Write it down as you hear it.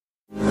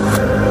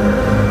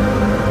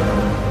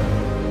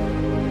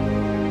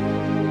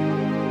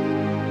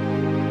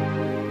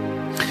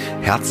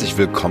Herzlich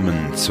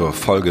willkommen zur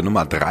Folge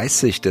Nummer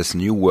 30 des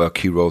New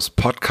Work Heroes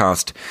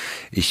Podcast.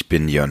 Ich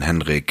bin Jörn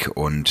Henrik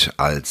und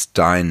als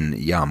dein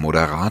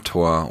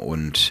Moderator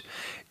und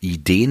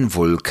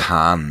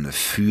Ideenvulkan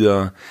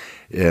für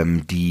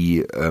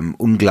die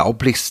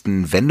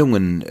unglaublichsten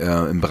Wendungen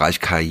im Bereich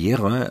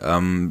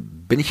Karriere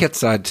bin ich jetzt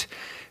seit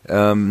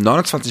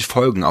 29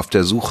 Folgen auf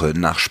der Suche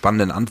nach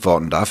spannenden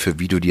Antworten dafür,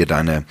 wie du dir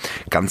deine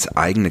ganz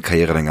eigene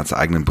Karriere, deinen ganz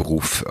eigenen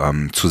Beruf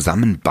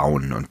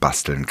zusammenbauen und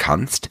basteln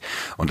kannst,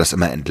 und das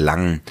immer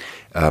entlang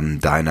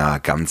deiner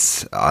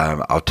ganz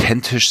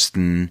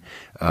authentischsten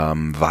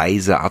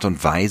Art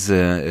und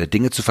Weise,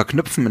 Dinge zu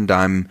verknüpfen in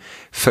deinem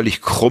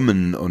völlig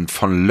krummen und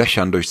von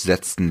Löchern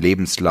durchsetzten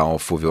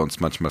Lebenslauf, wo wir uns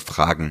manchmal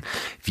fragen,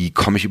 wie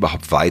komme ich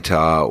überhaupt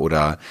weiter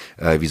oder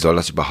wie soll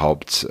das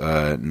überhaupt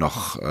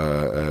noch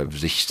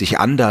sich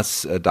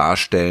anders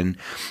darstellen,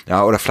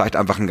 ja, oder vielleicht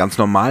einfach einen ganz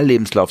normalen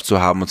Lebenslauf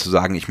zu haben und zu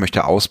sagen, ich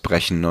möchte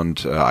ausbrechen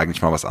und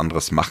eigentlich mal was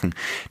anderes machen.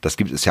 Das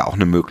ist ja auch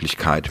eine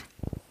Möglichkeit.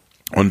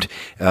 Und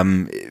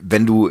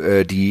wenn du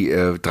die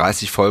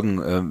 30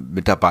 Folgen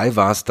mit dabei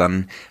warst,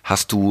 dann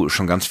hast du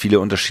schon ganz viele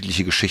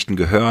unterschiedliche Geschichten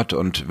gehört,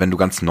 und wenn du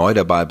ganz neu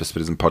dabei bist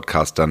bei diesem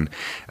Podcast, dann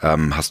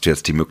hast du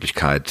jetzt die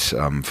Möglichkeit,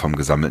 vom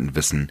gesammelten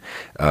Wissen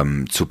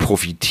zu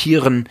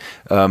profitieren,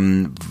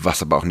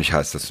 was aber auch nicht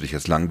heißt, dass du dich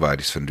jetzt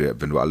langweilst,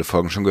 wenn du alle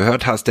Folgen schon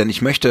gehört hast, denn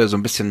ich möchte so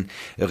ein bisschen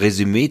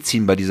Resümee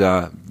ziehen bei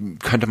dieser,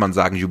 könnte man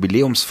sagen,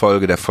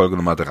 Jubiläumsfolge, der Folge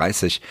Nummer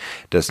 30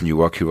 des New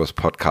Work Heroes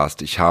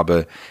Podcast. Ich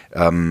habe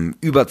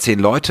über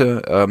 10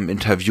 Leute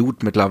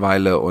interviewt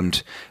mittlerweile,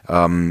 und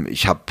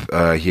ich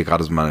habe hier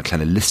gerade so mal eine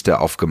kleine Liste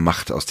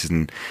aufgemacht aus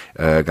diesen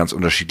ganz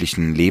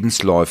unterschiedlichen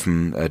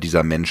Lebensläufen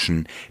dieser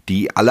Menschen,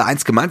 die alle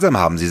eins gemeinsam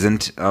haben. Sie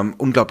sind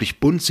unglaublich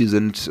bunt, sie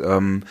sind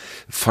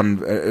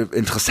von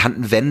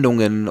interessanten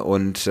Wendungen,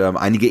 und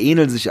einige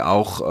ähneln sich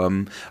auch,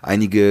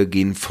 einige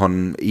gehen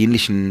von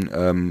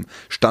ähnlichen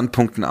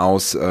Standpunkten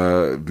aus,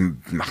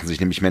 machen sich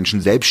nämlich Menschen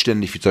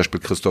selbstständig, wie zum Beispiel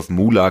Christoph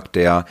Mulak,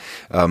 der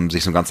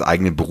sich so einen ganz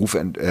eigenen Beruf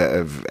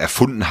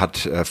erfunden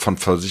hat, von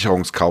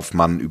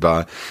Versicherungskaufmann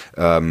über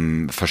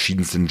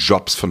verschiedensten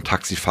Jobs, von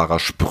Taxifahrer,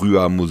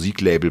 Sprüher,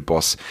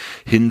 Musiklabelboss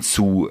hin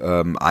zu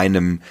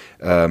einem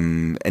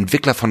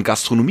Entwickler von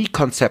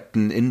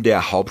Gastronomiekonzepten in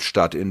der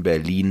Hauptstadt in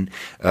Berlin,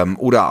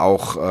 oder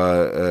auch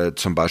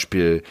zum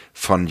Beispiel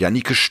von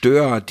Janike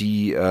Stör,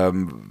 die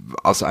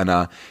aus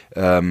einer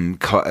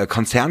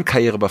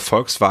Konzernkarriere bei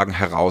Volkswagen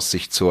heraus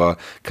sich zur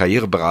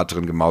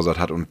Karriereberaterin gemausert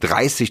hat und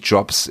 30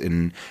 Jobs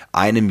in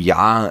einem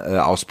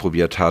Jahr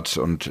ausprobiert hat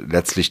und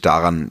letztlich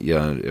daran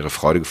ihre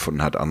Freude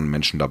gefunden hat, anderen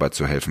Menschen dabei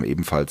zu helfen,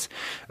 ebenfalls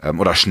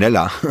oder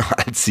schneller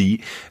als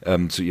sie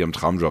zu ihrem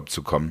Traumjob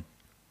zu kommen.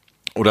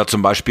 Oder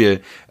zum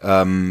Beispiel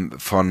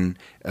von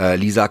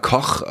Lisa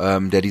Koch,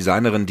 der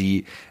Designerin,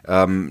 die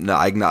eine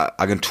eigene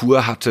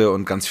Agentur hatte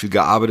und ganz viel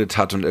gearbeitet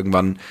hat und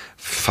irgendwann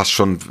fast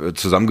schon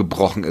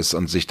zusammengebrochen ist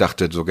und sich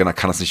dachte, so genau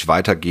kann das nicht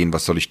weitergehen,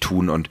 was soll ich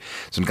tun? Und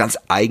so einen ganz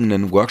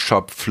eigenen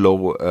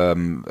Workshop-Flow,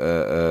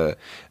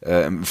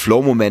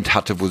 Flow-Moment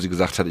hatte, wo sie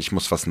gesagt hat, ich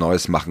muss was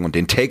Neues machen, und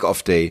den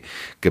Take-Off-Day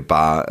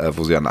gebar,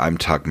 wo sie an einem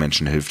Tag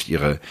Menschen hilft,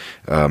 ihr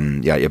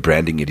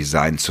Branding, ihr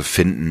Design zu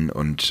finden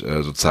und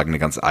sozusagen einen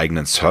ganz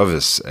eigenen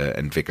Service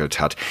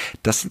entwickelt hat.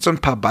 Das sind so ein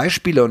paar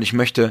Beispiele, und ich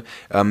möchte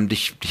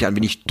dich ein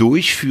wenig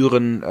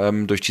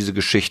durchführen durch diese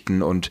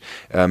Geschichten und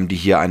die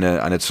hier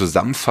eine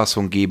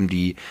Zusammenfassung geben,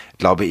 die,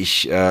 glaube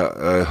ich,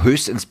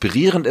 höchst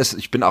inspirierend ist.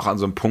 Ich bin auch an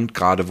so einem Punkt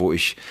gerade, wo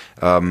wir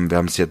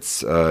haben es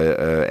jetzt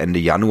Ende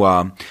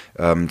Januar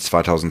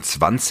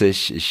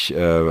 2020. Ich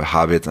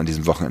habe jetzt an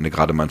diesem Wochenende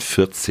gerade meinen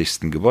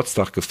 40.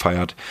 Geburtstag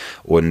gefeiert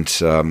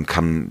und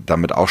kann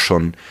damit auch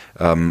schon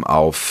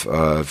auf,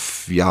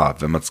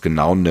 wenn man es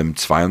genau nimmt,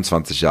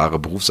 22 Jahre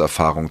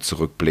Berufserfahrung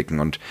zurückblicken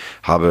und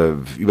habe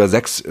über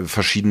 6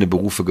 verschiedene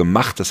Berufe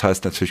gemacht. Das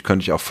heißt, natürlich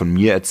könnte ich auch von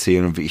mir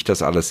erzählen und wie ich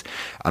das alles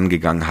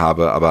angegangen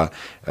habe, aber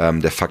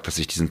der Fakt, dass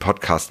ich diesen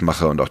Podcast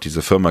mache und auch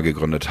diese Firma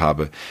gegründet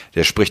habe,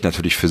 der spricht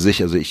natürlich für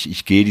sich. Also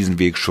ich gehe diesen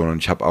Weg schon, und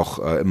ich habe auch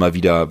immer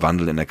wieder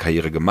Wandel in der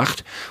Karriere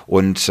gemacht,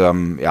 und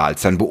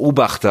als ein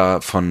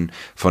Beobachter von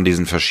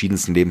diesen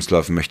verschiedensten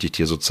Lebensläufen möchte ich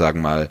dir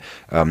sozusagen mal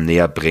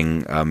näher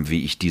bringen,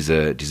 wie ich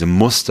diese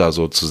Muster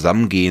so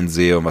zusammengehen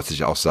sehe, und was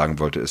ich auch sagen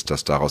wollte, ist,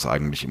 dass daraus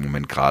eigentlich im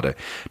Moment gerade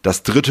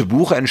das 3.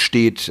 Buch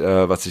entsteht,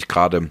 was ich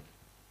gerade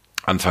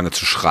anfange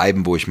zu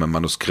schreiben, wo ich mein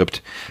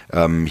Manuskript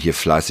hier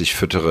fleißig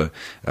füttere,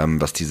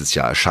 was dieses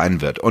Jahr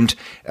erscheinen wird. Und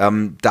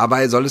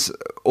dabei soll es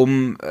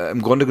um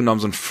im Grunde genommen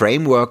so ein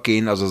Framework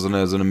gehen, also so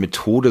eine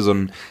Methode, so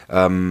ein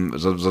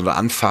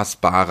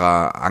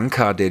anfassbarer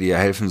Anker, der dir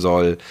helfen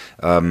soll,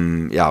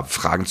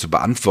 Fragen zu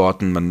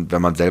beantworten,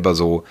 wenn man selber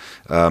so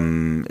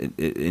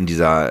in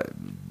dieser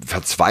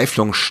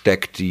Verzweiflung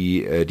steckt,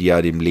 die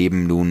ja dem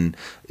Leben nun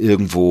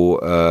irgendwo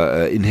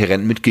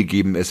inhärent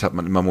mitgegeben ist, hat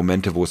man immer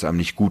Momente, wo es einem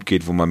nicht gut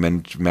geht, wo man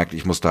merkt,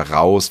 ich muss da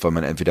raus, weil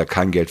man entweder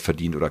kein Geld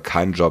verdient oder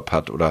keinen Job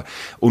hat oder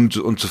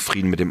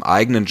unzufrieden mit dem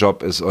eigenen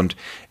Job ist. Und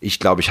ich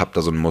glaube, ich habe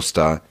da so ein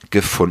Muster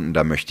gefunden,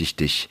 da möchte ich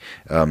dich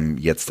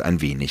jetzt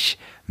ein wenig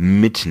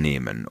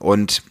mitnehmen.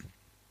 Und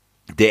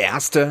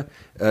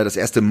Das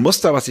erste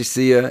Muster, was ich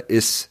sehe,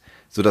 ist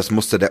so das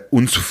Muster der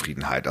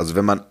Unzufriedenheit. Also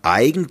wenn man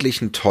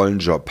eigentlich einen tollen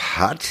Job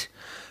hat,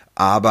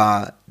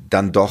 aber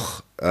dann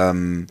doch,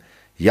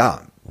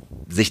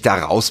 sich da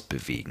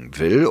rausbewegen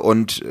will.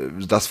 Und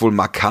das wohl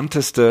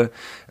markanteste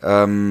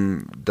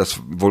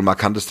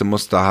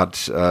Muster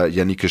hat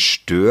Jannike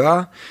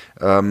Stör,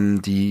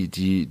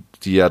 die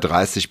ja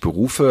 30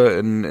 Berufe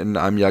in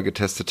einem Jahr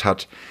getestet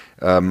hat,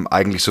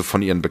 eigentlich so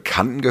von ihren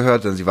Bekannten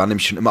gehört, denn sie war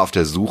nämlich schon immer auf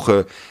der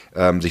Suche,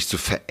 sich zu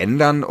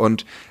verändern,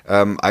 und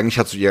eigentlich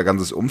hat so ihr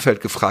ganzes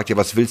Umfeld gefragt, ja,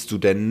 was willst du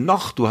denn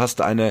noch? Du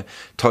hast eine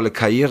tolle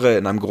Karriere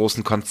in einem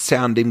großen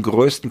Konzern, dem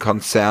größten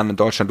Konzern in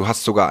Deutschland. Du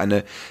hast sogar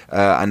eine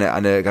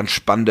ganz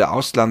spannende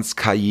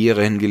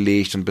Auslandskarriere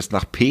hingelegt und bist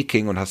nach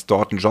Peking und hast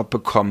dort einen Job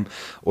bekommen.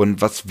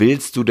 Und was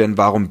willst du denn?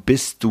 Warum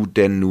bist du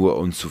denn nur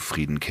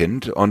unzufrieden,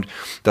 Kind? Und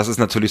das ist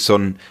natürlich so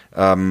ein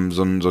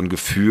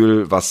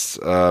Gefühl,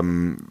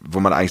 wo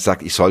man eigentlich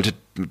sagt, ich sollte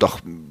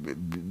doch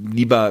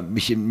lieber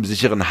mich im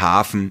sicheren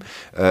Hafen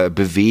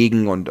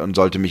bewegen und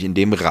sollte mich in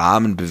dem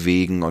Rahmen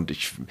bewegen, und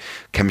ich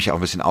kenne mich auch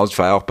ein bisschen aus, ich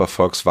war ja auch bei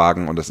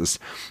Volkswagen, und das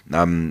ist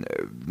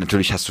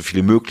natürlich hast du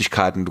viele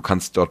Möglichkeiten, du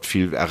kannst dort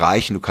viel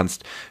erreichen, du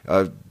kannst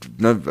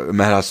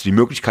immer hast du die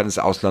Möglichkeit, ins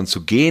Ausland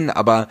zu gehen,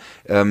 aber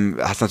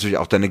hast natürlich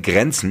auch deine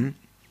Grenzen,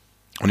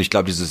 und ich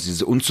glaube,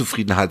 dieses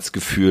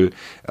Unzufriedenheitsgefühl,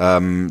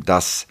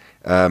 das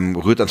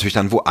rührt natürlich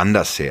dann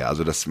woanders her.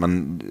 Also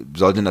man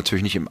sollte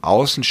natürlich nicht im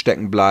Außen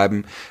stecken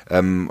bleiben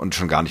und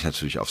schon gar nicht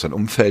natürlich auf sein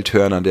Umfeld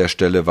hören an der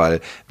Stelle, weil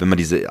wenn man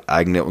diese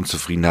eigene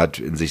Unzufriedenheit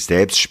in sich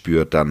selbst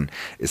spürt, dann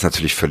ist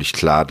natürlich völlig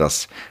klar,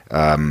 dass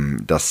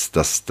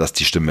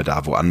die Stimme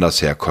da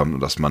woanders herkommt und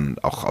dass man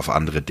auch auf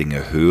andere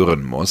Dinge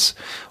hören muss.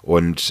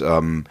 Und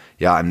ein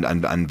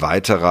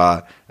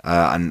weiterer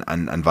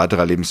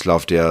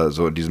Lebenslauf, der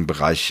so in diesem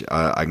Bereich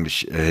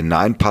eigentlich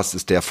hineinpasst,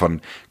 ist der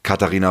von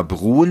Katharina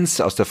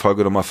Bruns aus der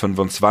Folge Nummer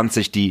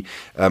 25, die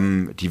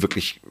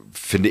wirklich,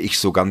 finde ich,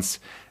 so ganz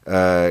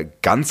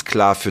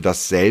klar für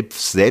das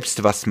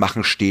selbst was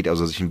machen steht,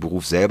 also sich einen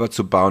Beruf selber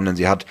zu bauen, denn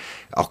sie hat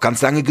auch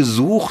ganz lange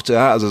gesucht,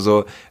 ja, also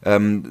so,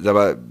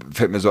 aber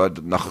fällt mir so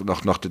noch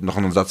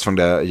ein Satz von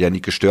der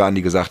Jannike Stör an,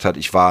 die gesagt hat,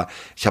 ich habe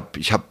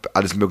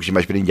alles Mögliche,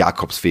 ich bin den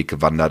Jakobsweg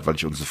gewandert, weil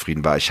ich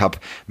unzufrieden war, ich habe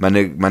meine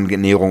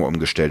Ernährung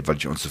umgestellt, weil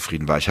ich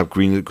unzufrieden war, ich habe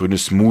grüne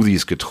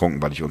Smoothies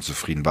getrunken, weil ich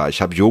unzufrieden war,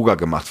 ich habe Yoga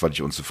gemacht, weil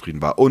ich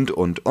unzufrieden war, und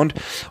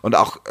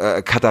auch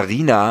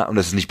Katharina, und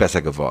das ist nicht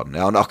besser geworden,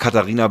 ja, und auch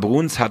Katharina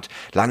Bruns hat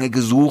lange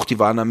gesucht, die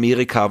war in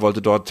Amerika,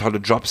 wollte dort tolle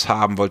Jobs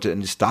haben, wollte in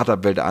die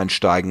Startup-Welt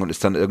einsteigen und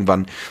ist dann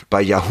irgendwann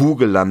bei Yahoo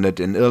gelandet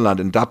in Irland,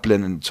 in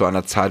Dublin, zu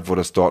einer Zeit, wo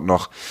das dort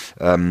noch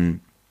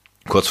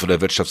kurz vor der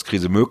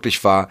Wirtschaftskrise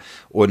möglich war.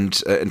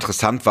 Und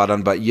interessant war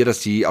dann bei ihr,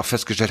 dass sie auch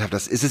festgestellt hat,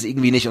 das ist es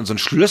irgendwie nicht. Und so ein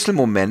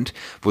Schlüsselmoment,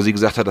 wo sie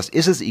gesagt hat, das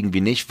ist es irgendwie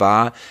nicht,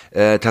 war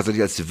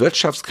tatsächlich, als die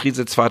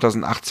Wirtschaftskrise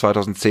 2008,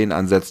 2010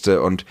 ansetzte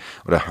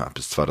oder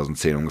bis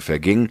 2010 ungefähr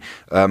ging.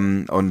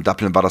 Und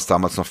Dublin war das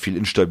damals noch viel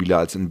instabiler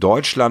als in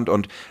Deutschland.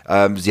 Und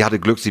sie hatte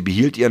Glück, sie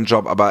behielt ihren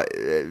Job, aber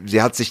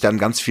sie hat sich dann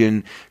ganz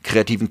vielen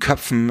kreativen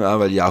Köpfen,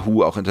 weil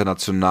Yahoo auch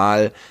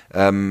international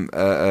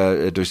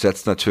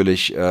durchsetzt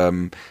natürlich,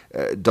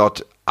 dort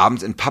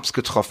abends in Pubs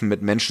getroffen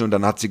mit Menschen, und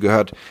dann hat sie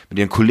gehört mit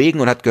ihren Kollegen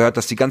und hat gehört,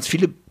 dass sie ganz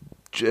viele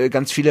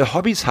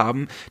Hobbys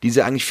haben, die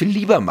sie eigentlich viel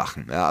lieber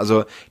machen. Ja,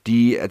 also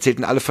die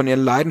erzählten alle von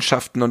ihren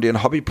Leidenschaften und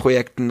ihren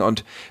Hobbyprojekten,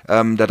 und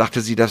da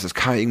dachte sie, das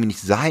kann irgendwie nicht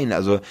sein.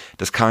 Also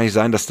das kann nicht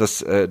sein,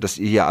 dass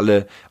ihr hier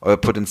alle eure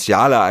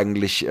Potenziale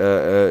eigentlich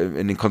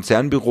in den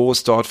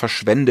Konzernbüros dort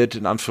verschwendet,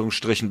 in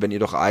Anführungsstrichen, wenn ihr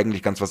doch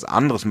eigentlich ganz was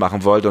anderes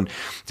machen wollt. Und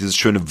dieses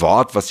schöne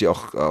Wort, was sie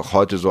auch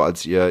heute so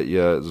als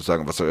ihr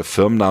sozusagen, was euer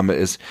Firmenname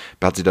ist,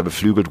 hat sie da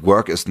beflügelt: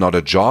 Work is not a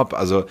job.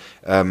 Also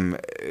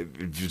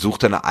such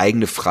deine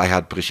eigene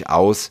Freiheit, brich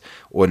aus.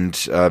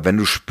 Und wenn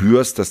du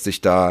spürst, dass sich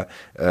da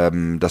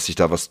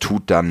was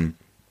tut, dann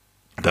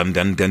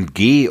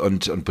geh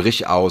und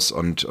brich aus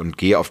und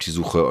geh auf die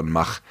Suche und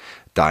mach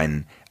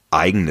dein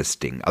eigenes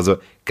Ding. Also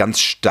ganz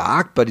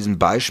stark bei diesen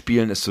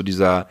Beispielen ist so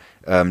dieser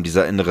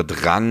innere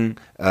Drang,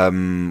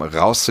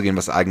 rauszugehen,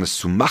 was Eigenes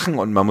zu machen.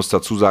 Und man muss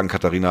dazu sagen,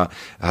 Katharina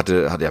hat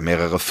ja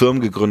mehrere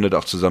Firmen gegründet,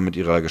 auch zusammen mit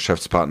ihrer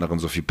Geschäftspartnerin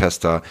Sophie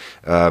Pester,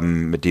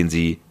 mit denen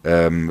sie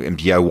im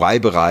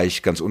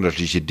DIY-Bereich ganz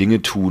unterschiedliche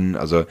Dinge tun.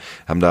 Also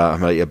haben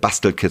da ihr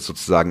Bastelkit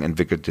sozusagen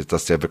entwickelt,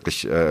 das ja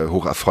wirklich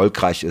hoch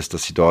erfolgreich ist,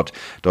 dass sie dort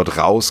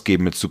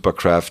rausgeben mit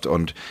Supercraft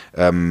und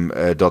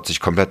dort sich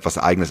komplett was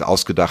Eigenes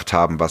ausgedacht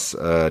haben, was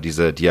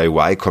diese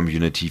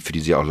DIY-Community, für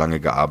die sie auch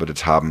lange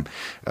gearbeitet haben,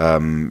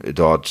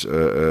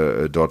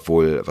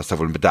 was da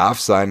wohl ein Bedarf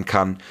sein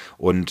kann.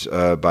 Und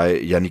bei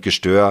Jannike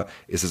Stör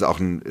ist es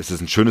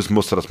ein schönes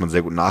Muster, das man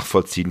sehr gut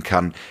nachvollziehen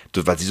kann,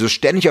 weil sie so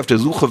ständig auf der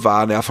Suche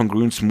waren, ja, von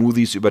grünen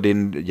Smoothies über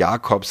den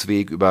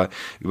Jakobsweg, über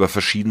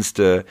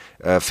verschiedenste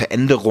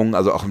Veränderungen,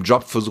 also auch im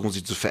Job versuchen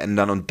sie zu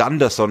verändern und dann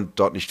das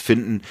dort nicht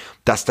finden,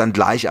 das dann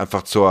gleich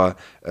einfach zur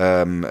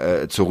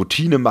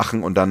Routine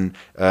machen und dann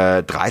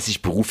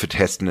 30 Berufe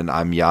testen in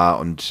einem Jahr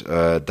und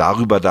darüber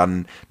darüber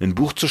dann ein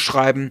Buch zu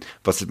schreiben,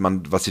 was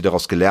sie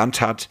daraus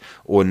gelernt hat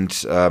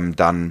und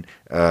dann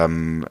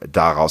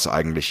daraus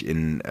eigentlich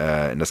in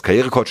das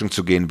Karrierecoaching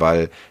zu gehen,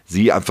 weil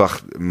sie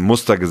einfach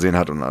Muster gesehen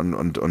hat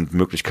und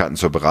Möglichkeiten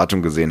zur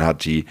Beratung gesehen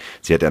hat. Sie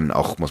hat dann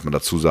auch, muss man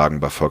dazu sagen,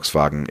 bei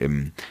Volkswagen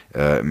im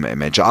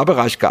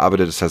HR-Bereich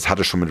gearbeitet. Das heißt,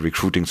 hatte schon mit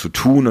Recruiting zu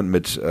tun und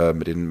mit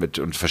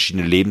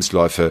verschiedene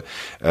Lebensläufe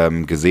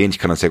gesehen. Ich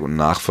kann das sehr gut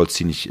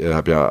nachvollziehen. Ich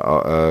habe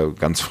ja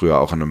ganz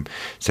früher auch in einem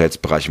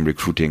Sales-Bereich im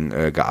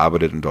Recruiting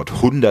gearbeitet und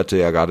dort hunderte,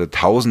 ja gerade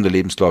tausende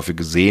Lebensläufe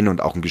gesehen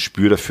und auch ein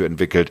Gespür dafür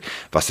entwickelt,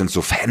 was sind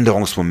so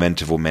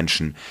Veränderungsmomente, wo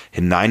Menschen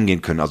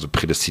hineingehen können, also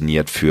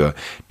prädestiniert für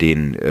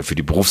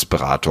die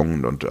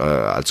Berufsberatung und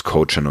als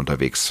Coachin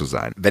unterwegs zu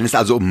sein. Wenn es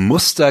also um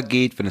Muster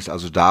geht, wenn es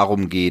also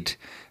darum geht,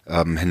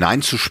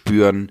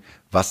 hineinzuspüren,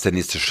 was der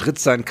nächste Schritt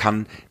sein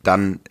kann,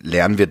 dann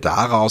lernen wir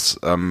daraus,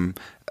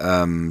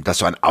 dass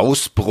so ein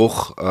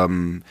Ausbruch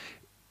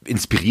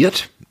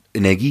inspiriert,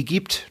 Energie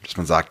gibt, dass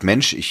man sagt,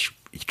 Mensch, ich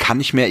kann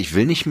nicht mehr, ich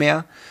will nicht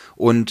mehr.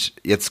 Und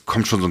jetzt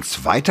kommt schon so ein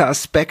zweiter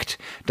Aspekt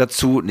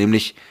dazu,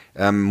 nämlich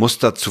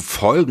Muster zu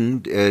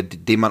folgen,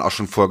 dem man auch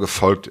schon vorher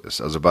gefolgt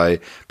ist. Also bei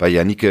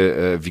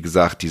Janike, wie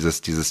gesagt,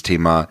 dieses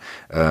Thema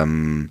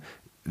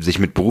sich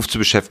mit Beruf zu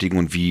beschäftigen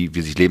und wie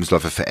sich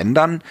Lebensläufe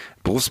verändern,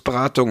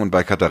 Berufsberatung, und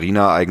bei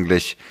Katharina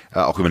eigentlich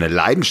auch über eine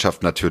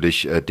Leidenschaft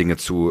natürlich Dinge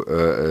zu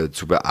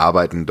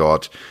bearbeiten,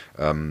 dort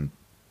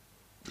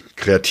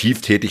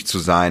kreativ tätig zu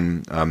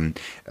sein,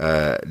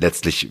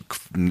 letztlich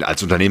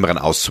als Unternehmerin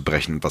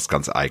auszubrechen und was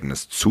ganz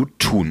Eigenes zu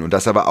tun. Und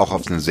das aber auch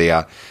auf eine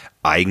sehr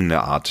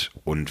eigene Art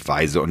und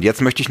Weise. Und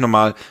jetzt möchte ich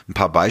nochmal ein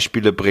paar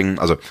Beispiele bringen,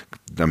 also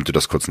damit du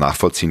das kurz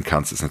nachvollziehen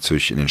kannst, ist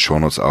natürlich in den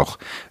Shownotes auch,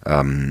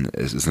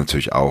 es ist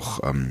natürlich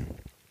auch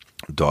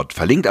dort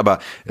verlinkt, aber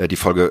die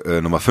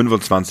Folge Nummer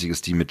 25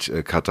 ist die mit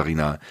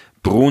Katharina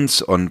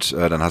Bruns und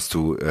dann hast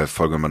du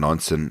Folge Nummer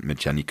 19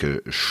 mit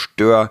Janike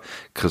Stör,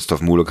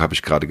 Christoph Muluk habe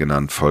ich gerade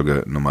genannt,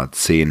 Folge Nummer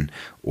 10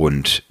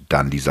 und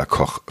dann Lisa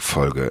Koch,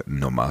 Folge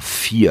Nummer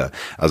 4.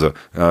 Also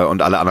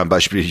und alle anderen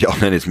Beispiele, die ich auch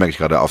nenne, jetzt merke ich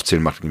gerade,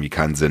 aufzählen macht irgendwie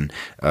keinen Sinn.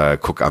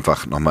 Guck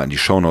einfach nochmal in die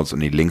Shownotes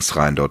und die Links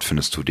rein, dort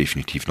findest du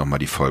definitiv nochmal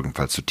die Folgen,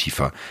 falls du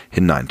tiefer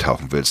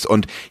hineintauchen willst.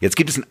 Und jetzt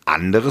gibt es ein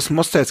anderes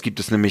Muster, jetzt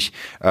gibt es nämlich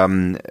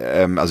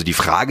also die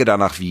Frage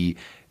danach, wie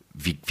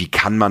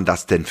kann man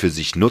das denn für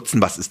sich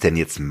nutzen? Was ist denn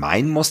jetzt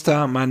mein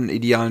Muster, meinen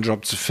idealen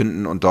Job zu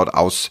finden und dort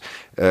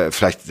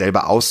vielleicht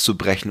selber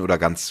auszubrechen oder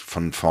ganz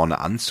von vorne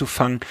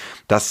anzufangen?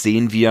 Das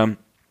sehen wir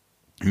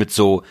mit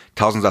so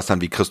Tausendsatzern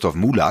wie Christoph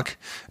Mulak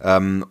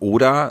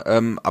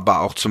oder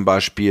aber auch zum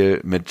Beispiel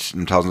mit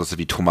einem Tausendsasser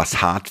wie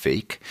Thomas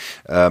Hartwig.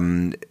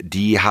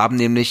 Die haben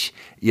nämlich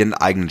ihren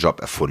eigenen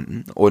Job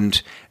erfunden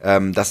und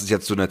das ist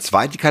jetzt so eine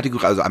zweite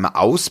Kategorie, also einmal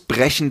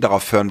ausbrechen,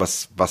 darauf hören,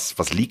 was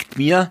liegt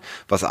mir,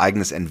 was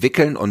Eigenes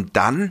entwickeln und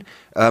dann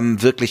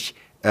wirklich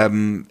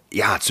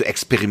zu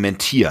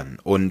experimentieren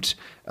und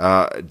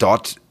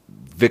dort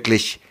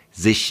wirklich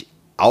sich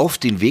auf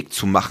den Weg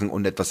zu machen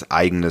und etwas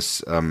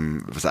Eigenes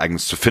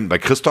zu finden. Bei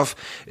Christoph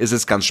ist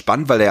es ganz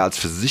spannend, weil er als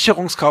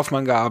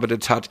Versicherungskaufmann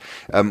gearbeitet hat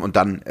und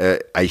dann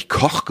eigentlich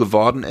Koch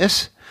geworden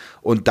ist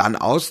und dann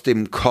aus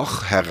dem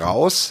Koch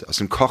heraus, aus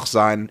dem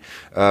Kochsein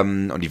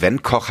und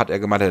Eventkoch hat er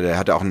gemacht, er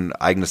hatte auch ein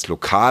eigenes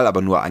Lokal,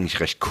 aber nur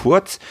eigentlich recht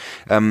kurz,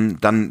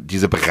 dann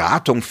diese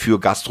Beratung für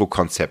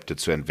Gastrokonzepte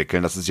zu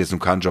entwickeln. Das ist jetzt nun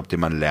kein Job, den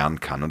man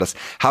lernen kann. Und das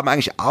haben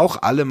eigentlich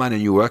auch alle meine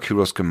New Work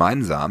Heroes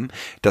gemeinsam,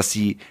 dass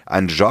sie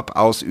einen Job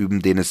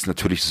ausüben, den es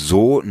natürlich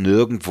so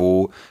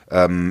nirgendwo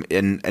in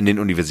den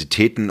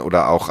Universitäten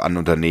oder auch an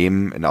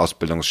Unternehmen in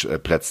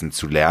Ausbildungsplätzen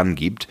zu lernen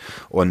gibt.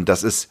 Und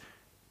das ist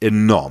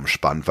enorm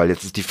spannend, weil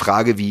jetzt ist die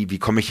Frage, wie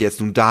komme ich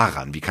jetzt nun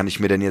daran? Wie kann ich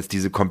mir denn jetzt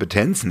diese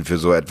Kompetenzen für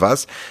so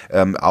etwas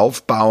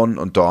aufbauen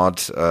und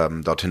dort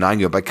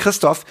hineingehen? Bei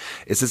Christoph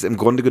ist es im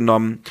Grunde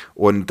genommen,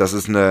 und das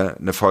ist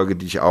eine Folge,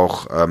 die ich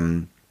auch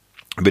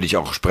über die ich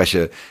auch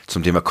spreche,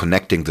 zum Thema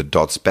Connecting the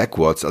Dots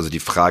Backwards, also die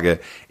Frage,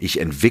 ich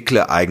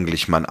entwickle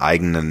eigentlich meinen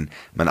eigenen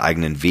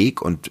Weg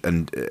und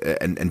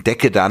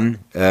entdecke dann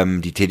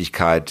die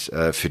Tätigkeit,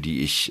 für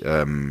die ich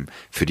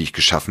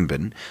geschaffen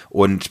bin.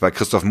 Und bei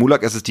Christoph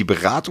Mulak ist es die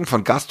Beratung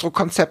von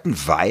Gastrokonzepten,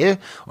 weil,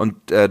 und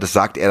das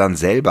sagt er dann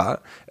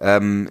selber,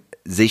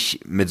 sich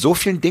mit so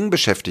vielen Dingen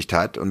beschäftigt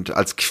hat und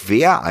als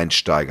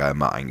Quereinsteiger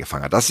immer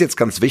eingefangen hat. Das ist jetzt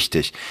ganz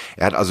wichtig.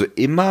 Er hat also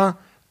immer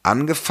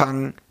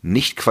angefangen,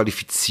 nicht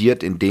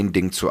qualifiziert in den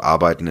Dingen zu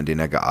arbeiten, in denen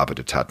er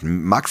gearbeitet hat.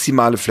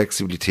 Maximale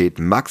Flexibilität,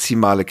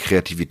 maximale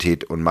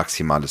Kreativität und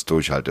maximales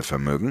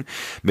Durchhaltevermögen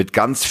mit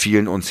ganz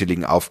vielen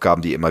unzähligen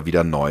Aufgaben, die immer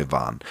wieder neu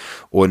waren.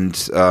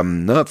 Und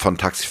von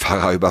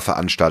Taxifahrer über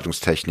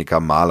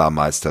Veranstaltungstechniker,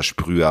 Malermeister,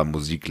 Sprüher,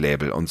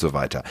 Musiklabel und so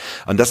weiter.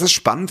 Und das ist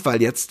spannend,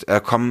 weil jetzt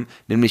kommen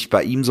nämlich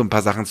bei ihm so ein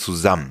paar Sachen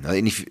zusammen.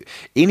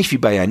 Ähnlich wie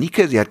bei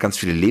Janike, sie hat ganz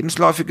viele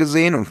Lebensläufe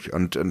gesehen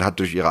und hat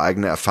durch ihre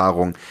eigene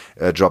Erfahrung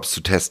Jobs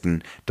zu testen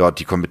besten dort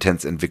die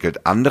Kompetenz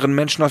entwickelt, anderen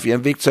Menschen auf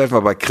ihrem Weg zu helfen.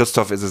 Aber bei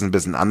Christoph ist es ein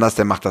bisschen anders.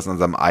 Der macht das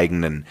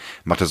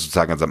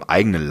sozusagen an seinem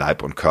eigenen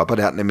Leib und Körper.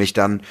 Der hat nämlich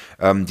dann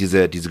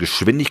diese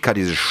Geschwindigkeit,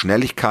 diese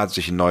Schnelligkeit,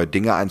 sich in neue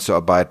Dinge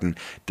einzuarbeiten,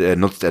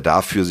 nutzt er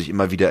dafür, sich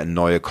immer wieder in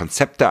neue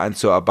Konzepte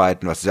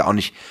einzuarbeiten, was ja auch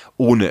nicht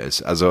ohne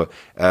ist. Also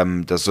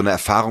das so eine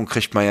Erfahrung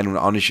kriegt man ja nun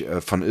auch nicht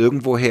von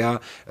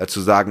irgendwoher,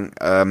 zu sagen,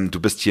 du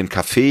bist hier ein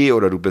Café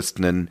oder du bist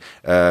ein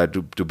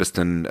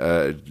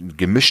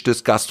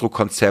gemischtes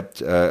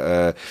Gastrokonzept,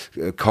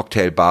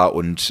 Cocktailbar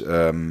und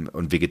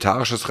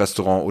vegetarisches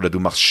Restaurant, oder du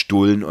machst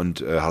Stullen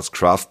und hast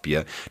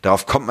Craftbier.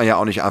 Darauf kommt man ja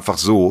auch nicht einfach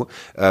so.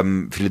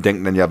 Viele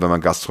denken dann ja, wenn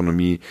man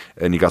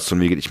in die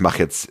Gastronomie geht, ich mache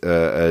jetzt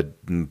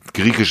ein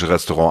griechisches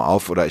Restaurant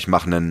auf oder ich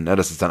mache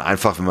das ist dann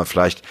einfach, wenn man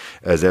vielleicht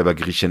selber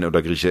Griechin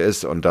oder Grieche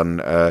ist und dann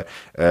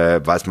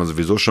weiß man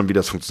sowieso schon, wie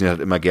das funktioniert,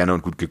 hat immer gerne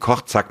und gut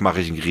gekocht, zack, mache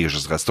ich ein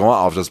griechisches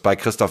Restaurant auf. Das ist bei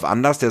Christoph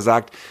anders, der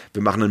sagt,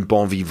 wir machen ein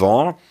Bon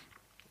Vivant.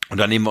 Und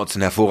dann nehmen wir uns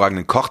einen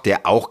hervorragenden Koch,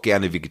 der auch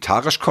gerne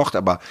vegetarisch kocht,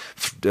 aber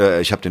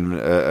ich habe den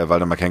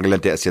Waldemar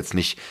kennengelernt, der ist jetzt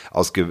nicht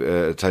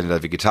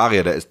ausgezeichneter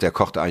Vegetarier, der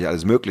kocht eigentlich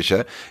alles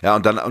Mögliche. Ja,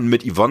 und dann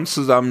mit Yvonne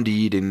zusammen,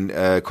 die den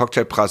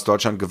Cocktailpreis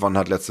Deutschland gewonnen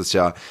hat letztes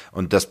Jahr,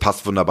 und das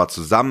passt wunderbar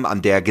zusammen,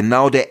 an der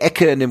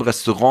Ecke in dem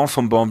Restaurant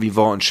vom Bon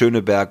Vivant in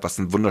Schöneberg, was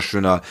ein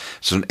wunderschöner,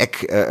 so ein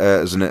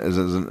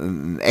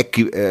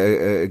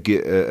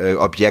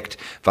Objekt,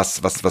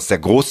 was sehr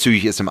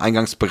großzügig ist im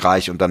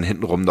Eingangsbereich und dann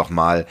hintenrum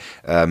nochmal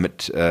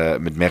mit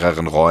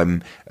mehreren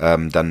Räumen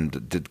dann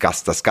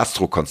das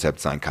Gastrokonzept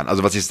sein kann.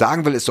 Also was ich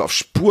sagen will, ist so auf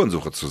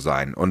Spurensuche zu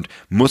sein und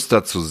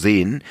Muster zu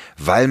sehen,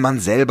 weil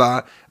man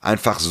selber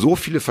einfach so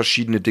viele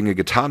verschiedene Dinge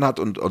getan hat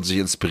und sich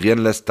inspirieren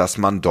lässt, dass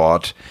man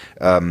dort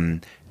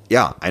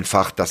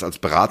einfach das als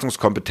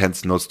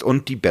Beratungskompetenz nutzt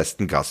und die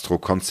besten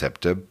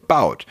Gastrokonzepte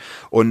baut.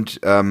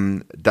 Und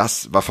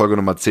das war Folge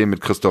Nummer 10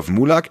 mit Christoph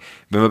Mulak.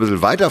 Wenn man ein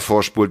bisschen weiter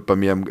vorspult bei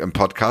mir im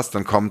Podcast,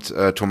 dann kommt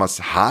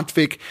Thomas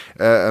Hartwig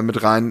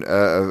mit rein,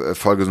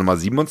 Folge Nummer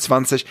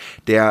 27,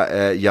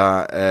 der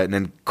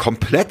einen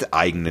komplett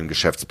eigenen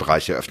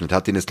Geschäftsbereich eröffnet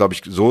hat, den es, glaube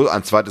ich, so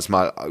ein zweites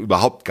Mal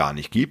überhaupt gar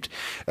nicht gibt,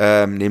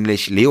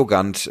 nämlich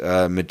Leogant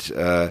mit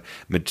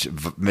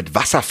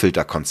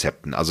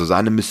Wasserfilterkonzepten. Also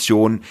seine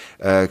Mission,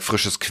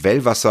 frisches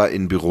Quellwasser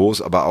in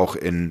Büros, aber auch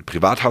in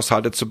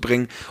Privathaushalte zu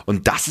bringen.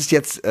 Und das ist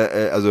jetzt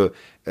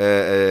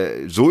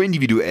so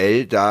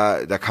individuell,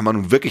 da kann man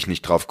nun wirklich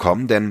nicht drauf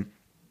kommen, denn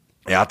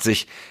er ist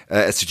durch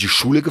die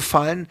Schule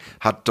gefallen,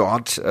 hat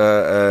dort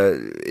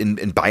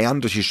in Bayern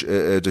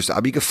durchs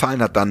Abi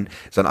gefallen, hat dann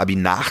sein Abi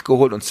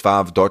nachgeholt und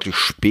zwar deutlich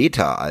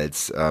später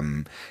als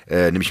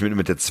nämlich mit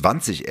Mitte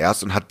 20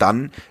 erst, und hat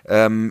dann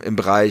im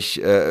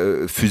Bereich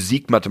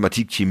Physik,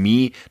 Mathematik,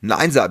 Chemie ein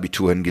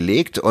Einser-Abitur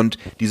hingelegt, und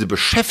diese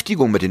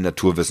Beschäftigung mit den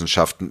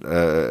Naturwissenschaften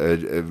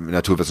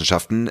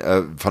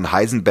von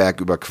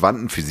Heisenberg über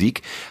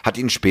Quantenphysik hat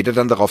ihn später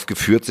dann darauf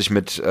geführt, sich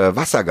mit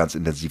Wasser ganz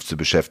intensiv zu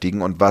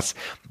beschäftigen und was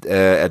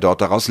er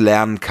dort daraus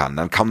lernen kann.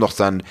 Dann kam noch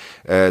sein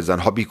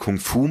Hobby Kung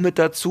Fu mit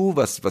dazu,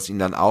 was ihn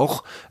dann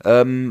auch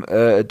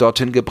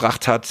dorthin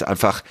gebracht hat,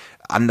 einfach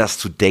anders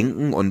zu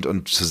denken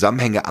und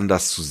Zusammenhänge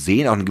anders zu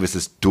sehen, auch ein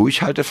gewisses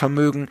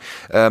Durchhaltevermögen.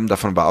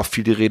 Davon war auch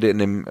viel die Rede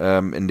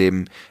in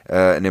dem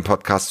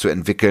Podcast zu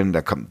entwickeln.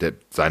 Da kommt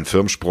sein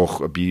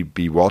Firmenspruch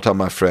Be Water,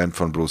 my friend,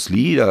 von Bruce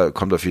Lee, da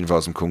kommt auf jeden Fall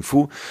aus dem Kung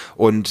Fu,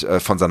 und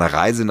von seiner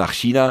Reise nach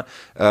China,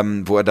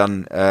 wo er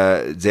dann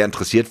sehr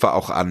interessiert war,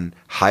 auch an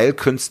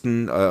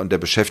Heilkünsten und der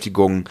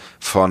Beschäftigung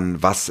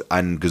von was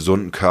einen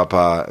gesunden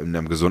Körper in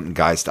einem gesunden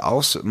Geist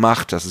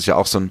ausmacht. Das ist ja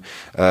auch so ein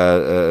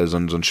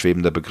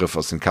schwebender Begriff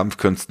aus den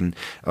Kampfkünsten.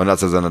 Und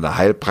als er seine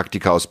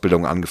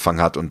Heilpraktika-Ausbildung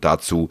angefangen hat und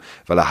dazu,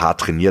 weil er hart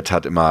trainiert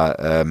hat, immer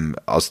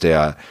aus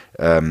der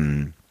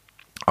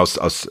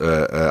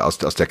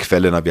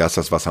Quelle, wie heißt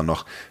das Wasser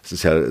noch? Es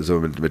ist ja so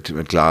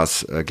mit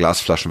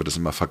Glasflaschen wird es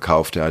immer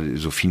verkauft, ja, die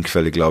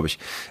Sophienquelle, glaube ich.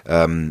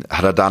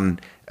 Hat er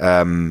dann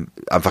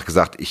einfach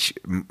gesagt, ich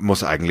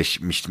muss eigentlich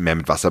mich mehr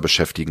mit Wasser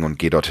beschäftigen und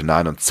gehe dort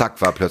hinein, und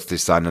zack, war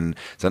plötzlich sein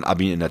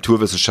Abi in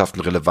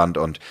Naturwissenschaften relevant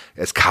und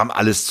es kam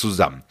alles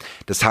zusammen.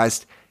 Das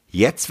heißt,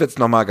 jetzt wird's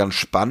nochmal ganz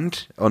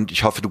spannend, und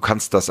ich hoffe, du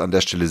kannst das an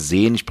der Stelle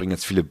sehen. Ich bringe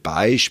jetzt viele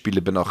Beispiele,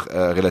 bin auch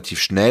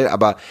relativ schnell,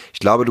 aber ich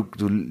glaube, du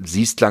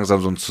siehst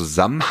langsam so einen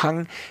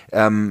Zusammenhang,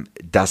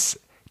 dass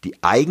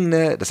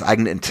das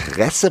eigene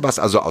Interesse, was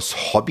also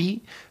aus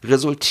Hobby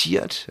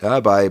resultiert.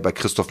 Ja, bei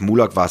Christoph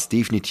Mulak war es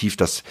definitiv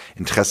das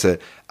Interesse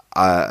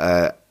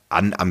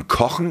am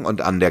Kochen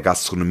und an der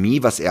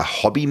Gastronomie, was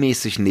er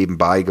hobbymäßig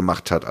nebenbei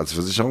gemacht hat als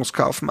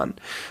Versicherungskaufmann.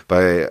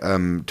 Bei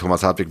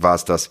Thomas Hartwig war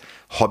es das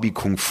Hobby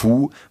Kung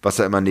Fu, was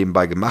er immer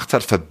nebenbei gemacht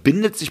hat,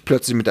 verbindet sich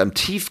plötzlich mit einem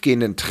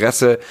tiefgehenden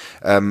Interesse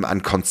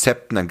an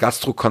Konzepten, an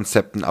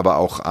Gastrokonzepten, aber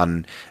auch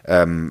an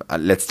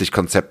letztlich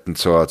Konzepten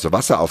zur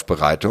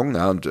Wasseraufbereitung,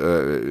 ja, und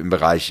im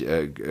Bereich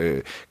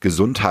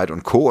Gesundheit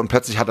und Co. Und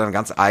plötzlich hat er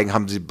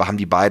haben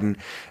die beiden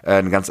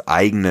einen ganz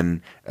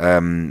eigenen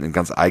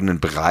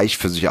Bereich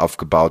für sich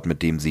aufgebaut,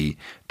 mit dem sie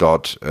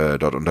dort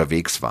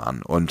unterwegs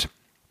waren. Und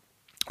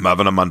Um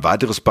aber nochmal ein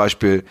weiteres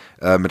Beispiel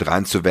mit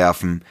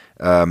reinzuwerfen,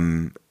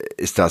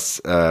 ist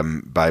das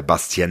bei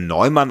Bastian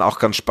Neumann auch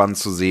ganz spannend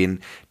zu sehen,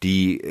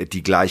 die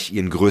gleich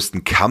ihren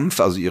größten Kampf,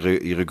 also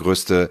ihre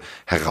größte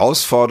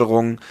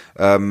Herausforderung,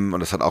 und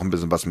das hat auch ein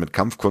bisschen was mit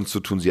Kampfkunst zu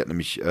tun. Sie hat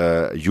nämlich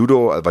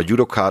Judo, war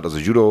Judokat, also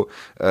Judo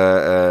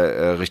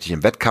richtig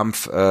im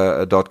Wettkampf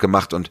dort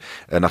gemacht, und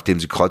nachdem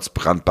sie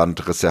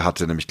Kreuzbandrisse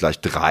hatte, nämlich gleich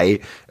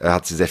 3,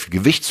 hat sie sehr viel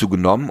Gewicht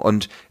zugenommen,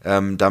 und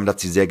damit hat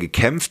sie sehr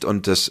gekämpft,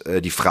 und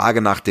die Frage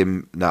nach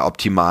einer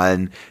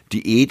optimalen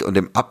Diät und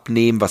dem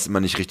Abnehmen, was immer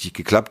nicht richtig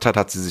geklappt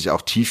hat sie sich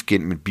auch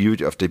tiefgehend mit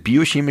auf der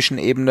biochemischen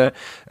Ebene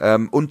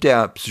und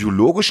der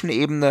psychologischen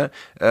Ebene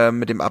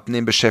mit dem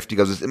Abnehmen beschäftigt.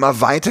 Also ist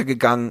immer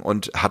weitergegangen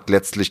und hat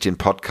letztlich den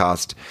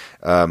Podcast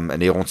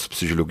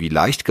Ernährungspsychologie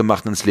leicht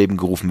gemacht ins Leben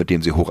gerufen, mit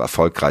dem sie hoch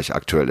erfolgreich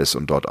aktuell ist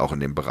und dort auch in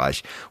dem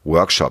Bereich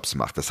Workshops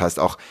macht. Das heißt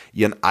auch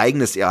ihr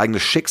eigenes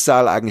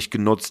Schicksal eigentlich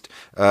genutzt,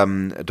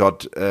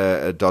 dort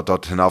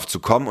hinauf zu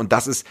kommen. Und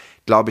das ist,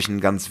 glaube ich,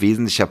 ein ganz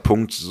wesentlicher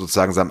Punkt,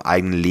 sozusagen seinem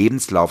eigenen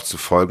Lebenslauf zu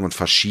folgen und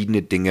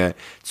verschiedene Dinge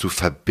zu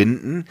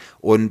verbinden.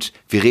 Und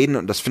wir reden,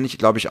 und das finde ich,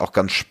 glaube ich, auch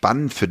ganz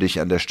spannend für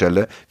dich an der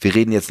Stelle, wir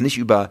reden jetzt nicht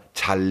über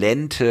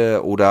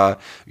Talente oder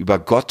über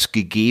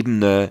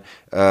gottgegebene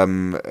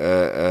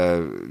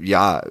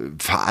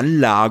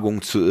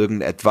Veranlagung zu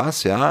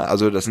irgendetwas, ja,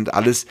 also das sind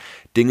alles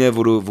Dinge,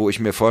 wo ich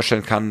mir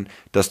vorstellen kann,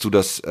 dass du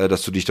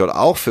dich dort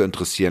auch für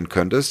interessieren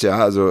könntest, ja,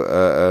 also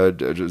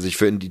sich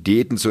für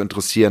Diäten zu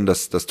interessieren,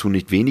 das tun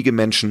nicht wenige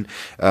Menschen,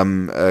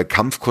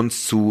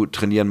 Kampfkunst zu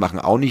trainieren machen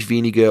auch nicht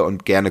wenige,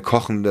 und gerne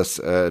kochen, das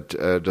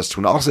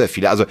tun auch sehr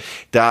viele. Also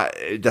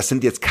das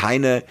sind jetzt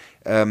keine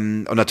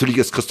und natürlich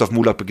ist Christoph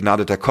Muhlach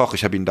begnadeter Koch.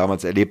 Ich habe ihn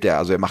damals erlebt,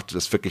 er macht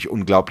das wirklich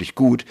unglaublich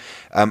gut,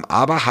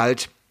 aber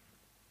halt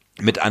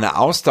mit einer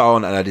Ausdauer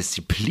und einer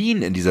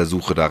Disziplin in dieser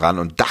Suche daran,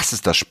 und das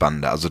ist das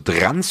Spannende, also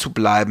dran zu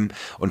bleiben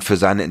und für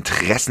seine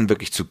Interessen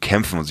wirklich zu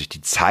kämpfen und sich die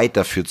Zeit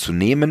dafür zu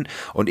nehmen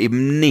und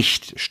eben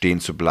nicht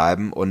stehen zu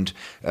bleiben und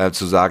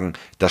zu sagen,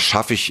 das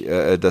schaffe ich,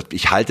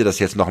 ich halte das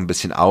jetzt noch ein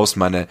bisschen aus,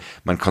 mein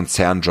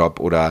Konzernjob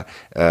oder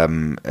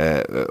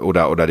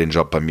den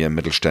Job bei mir im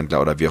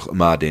Mittelständler oder wie auch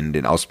immer,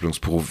 den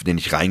Ausbildungsberuf, den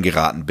ich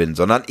reingeraten bin,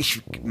 sondern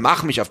ich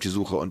mache mich auf die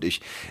Suche und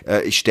ich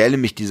stelle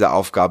mich dieser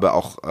Aufgabe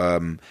auch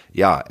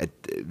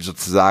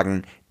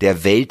sozusagen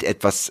der Welt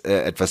etwas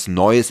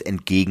Neues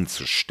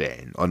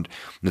entgegenzustellen. Und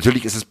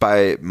natürlich ist es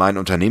bei meinen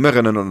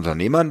Unternehmerinnen und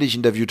Unternehmern, die ich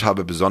interviewt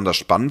habe, besonders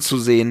spannend zu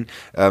sehen,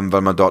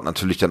 weil man dort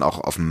natürlich dann auch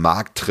auf den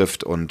Markt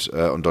trifft und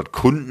dort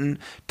Kunden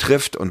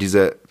trifft, und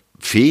diese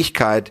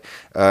Fähigkeit,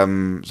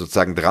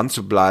 sozusagen dran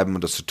zu bleiben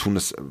und das zu tun,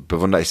 das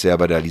bewundere ich sehr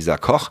bei der Lisa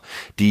Koch,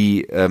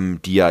 die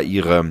ja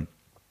ihre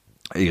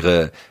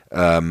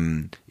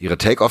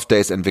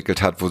Take-Off-Days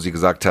entwickelt hat, wo sie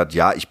gesagt hat,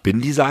 ja, ich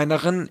bin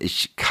Designerin,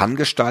 ich kann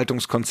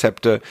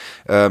Gestaltungskonzepte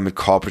mit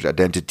Corporate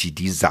Identity,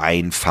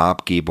 Design,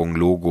 Farbgebung,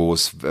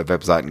 Logos,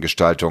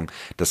 Webseitengestaltung,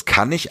 das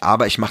kann ich,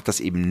 aber ich mache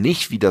das eben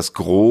nicht wie das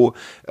Gros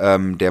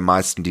der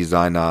meisten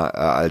Designer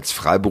als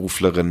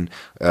Freiberuflerin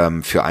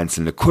für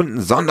einzelne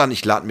Kunden, sondern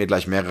ich lade mir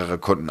gleich mehrere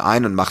Kunden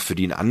ein und mache für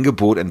die ein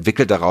Angebot,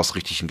 entwickle daraus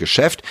richtig ein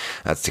Geschäft.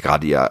 Da hat sie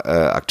gerade ihr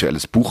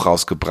aktuelles Buch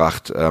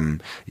rausgebracht,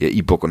 ihr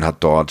E-Book, und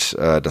hat dort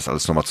das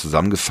alles nochmal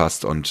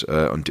zusammengefasst und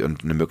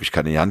eine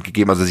Möglichkeit in die Hand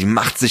gegeben. Also sie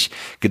macht sich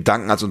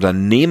Gedanken als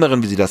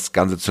Unternehmerin, wie sie das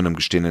Ganze zu einem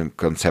bestehenden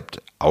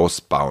Konzept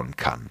ausbauen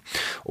kann.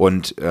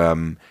 Und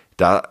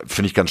da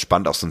finde ich ganz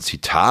spannend auch so ein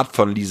Zitat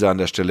von Lisa an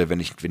der Stelle: wenn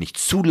ich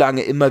zu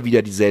lange immer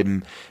wieder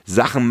dieselben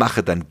Sachen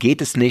mache, dann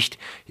geht es nicht.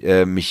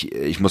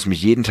 Ich muss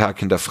mich jeden Tag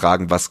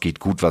hinterfragen, was geht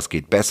gut, was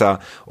geht besser.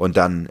 Und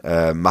dann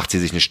macht sie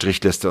sich eine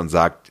Strichliste und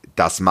sagt,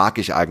 das mag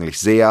ich eigentlich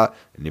sehr,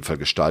 in dem Fall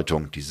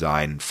Gestaltung,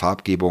 Design,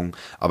 Farbgebung,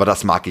 aber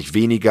das mag ich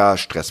weniger,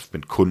 Stress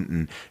mit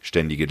Kunden,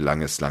 ständige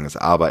langes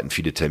Arbeiten,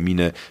 viele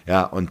Termine,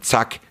 ja, und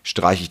zack,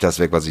 streiche ich das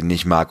weg, was ich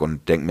nicht mag,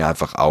 und denke mir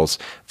einfach aus,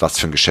 was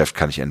für ein Geschäft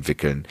kann ich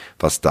entwickeln,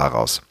 was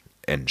daraus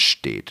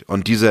entsteht.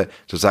 Und diese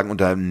sozusagen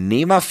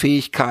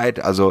Unternehmerfähigkeit,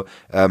 also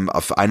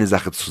auf eine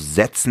Sache zu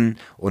setzen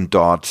und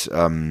dort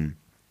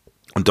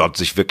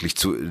sich wirklich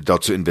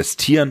dort zu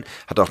investieren,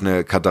 hat auch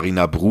eine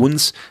Katharina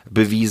Bruns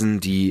bewiesen,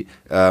 die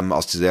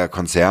aus dieser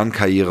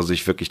Konzernkarriere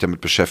sich wirklich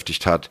damit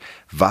beschäftigt hat,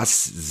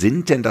 was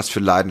sind denn das für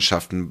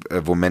Leidenschaften,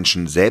 wo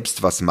Menschen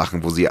selbst was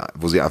machen, wo sie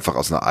einfach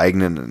aus einer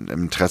eigenen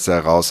Interesse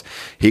heraus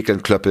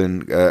häkeln,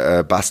 klöppeln,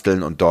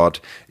 basteln und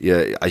dort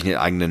ihren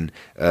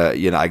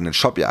eigenen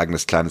Shop, ihr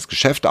eigenes kleines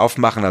Geschäft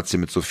aufmachen. Hat sie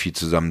mit Sophie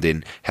zusammen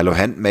den Hello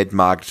Handmade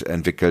Markt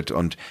entwickelt,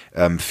 und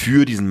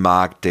für diesen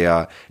Markt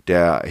der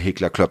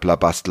Häkler, Klöppler,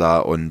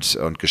 Bastler und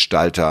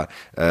Gestalter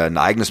ein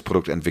eigenes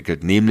Produkt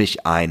entwickelt,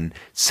 nämlich ein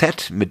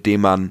Set, mit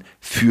dem man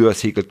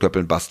fürs Häkeln,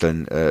 Klöppeln,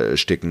 Basteln,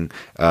 Sticken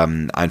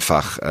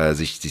einfach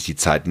sich die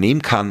Zeit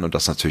nehmen kann, und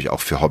das natürlich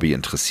auch für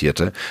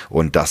Hobbyinteressierte,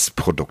 und das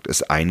Produkt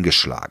ist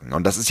eingeschlagen.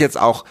 Und das ist jetzt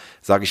auch,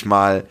 sage ich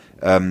mal,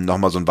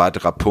 nochmal so ein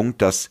weiterer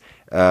Punkt, dass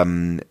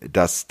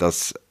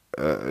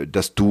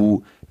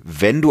du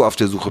wenn du auf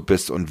der Suche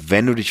bist und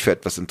wenn du dich für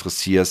etwas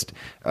interessierst,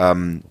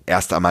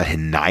 erst einmal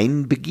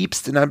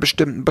hineinbegibst in einen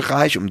bestimmten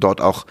Bereich, um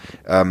dort auch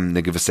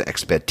eine gewisse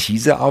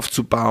Expertise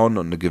aufzubauen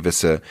und eine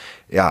gewisse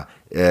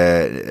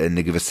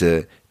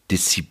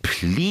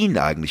Disziplin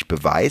eigentlich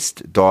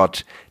beweist,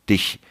 dort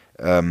dich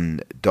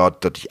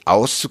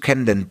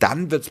auszukennen, denn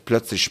dann wird es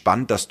plötzlich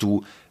spannend, dass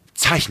du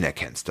Zeichen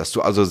erkennst, dass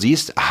du also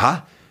siehst,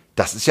 aha,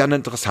 das ist ja eine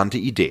interessante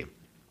Idee.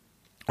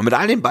 Und mit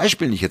all den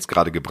Beispielen, die ich jetzt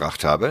gerade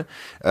gebracht habe,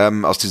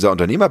 aus dieser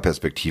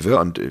Unternehmerperspektive,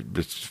 und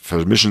es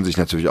vermischen sich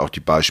natürlich auch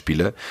die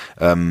Beispiele,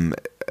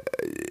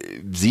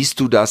 siehst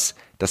du, dass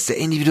das sehr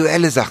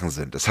individuelle Sachen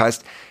sind. Das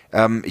heißt,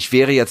 ich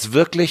wäre jetzt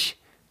wirklich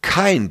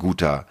kein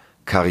guter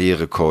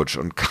Karrierecoach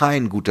und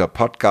kein guter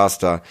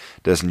Podcaster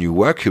des New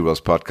Work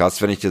Heroes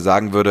Podcasts, wenn ich dir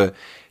sagen würde,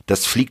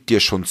 das fliegt dir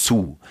schon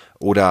zu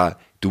oder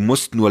du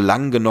musst nur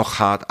lang genug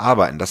hart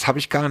arbeiten. Das habe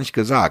ich gar nicht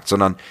gesagt,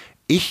 sondern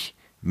ich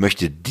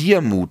möchte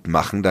dir Mut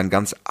machen, deinen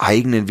ganz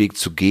eigenen Weg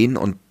zu gehen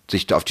und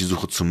sich da auf die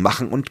Suche zu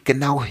machen und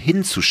genau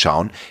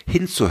hinzuschauen,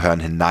 hinzuhören,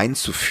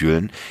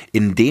 hineinzufühlen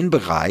in den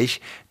Bereich,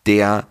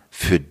 der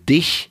für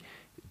dich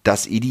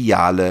das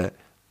ideale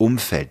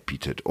Umfeld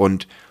bietet.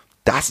 Und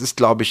das ist,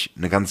 glaube ich,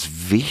 eine ganz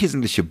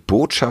wesentliche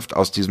Botschaft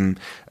aus dieser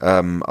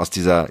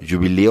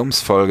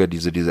Jubiläumsfolge,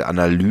 diese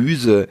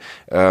Analyse,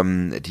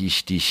 die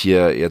ich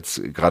hier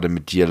jetzt gerade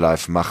mit dir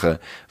live mache,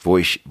 wo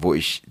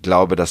ich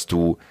glaube, dass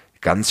du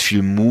ganz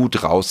viel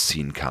Mut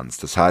rausziehen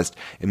kannst. Das heißt,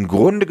 im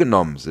Grunde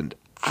genommen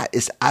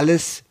ist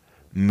alles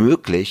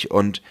möglich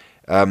und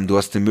du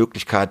hast die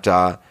Möglichkeit,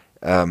 da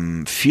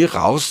viel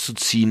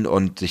rauszuziehen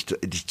und dich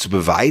zu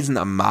beweisen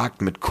am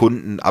Markt mit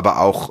Kunden, aber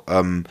auch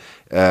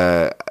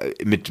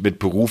mit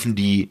Berufen,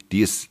 die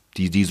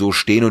so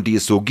stehen und die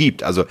es so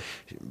gibt. Also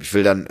ich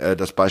will dann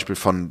das Beispiel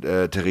von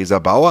Theresa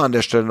Bauer an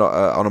der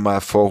Stelle auch nochmal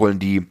hervorholen,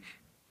 die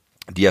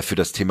ja für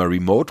das Thema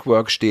Remote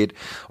Work steht.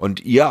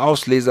 Und ihr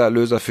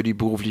Auslöser für die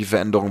berufliche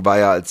Veränderung war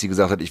ja, als sie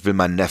gesagt hat, ich will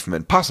meinen Neffen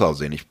in Passau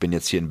sehen. Ich bin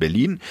jetzt hier in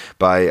Berlin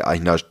bei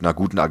einer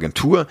guten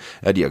Agentur.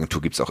 Die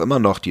Agentur gibt's auch immer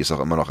noch, die ist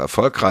auch immer noch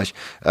erfolgreich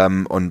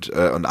und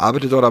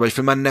arbeitet dort. Aber ich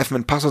will meinen Neffen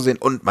in Passau sehen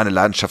und meine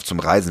Leidenschaft zum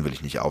Reisen will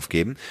ich nicht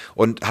aufgeben.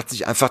 Und hat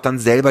sich einfach dann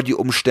selber die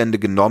Umstände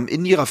genommen,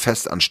 in ihrer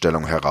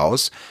Festanstellung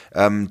heraus,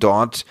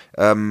 dort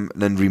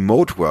einen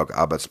Remote Work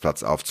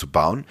Arbeitsplatz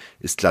aufzubauen.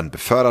 Ist dann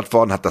befördert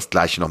worden, hat das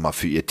Gleiche nochmal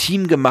für ihr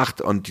Team gemacht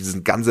und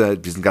diesen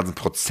ganzen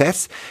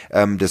Prozess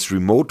des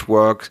Remote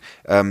Work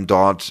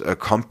dort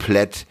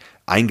komplett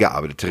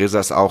eingearbeitet. Theresa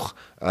ist auch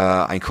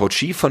ein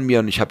Coachee von mir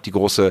und ich habe die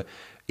große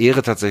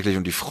Ehre tatsächlich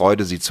und die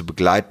Freude, sie zu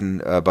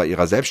begleiten bei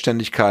ihrer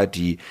Selbstständigkeit,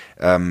 in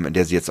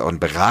der sie jetzt auch in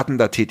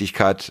beratender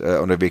Tätigkeit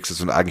unterwegs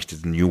ist und eigentlich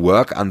diesen New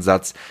Work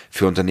Ansatz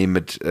für Unternehmen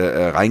mit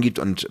reingibt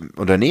und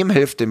Unternehmen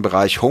hilft, den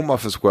Bereich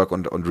Homeoffice Work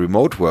und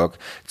Remote Work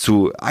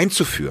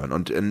einzuführen.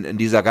 Und in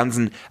dieser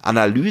ganzen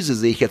Analyse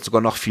sehe ich jetzt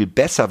sogar noch viel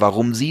besser,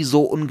 warum sie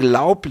so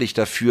unglaublich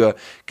dafür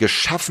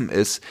geschaffen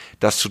ist,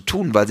 das zu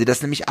tun, weil sie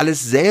das nämlich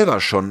alles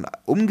selber schon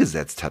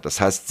umgesetzt hat. Das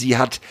heißt, sie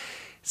hat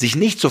sich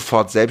nicht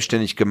sofort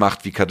selbstständig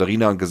gemacht wie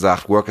Katharina und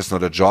gesagt, Work is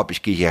not a job,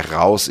 ich gehe hier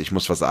raus, ich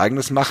muss was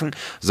Eigenes machen,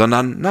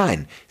 sondern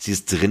nein, sie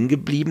ist drin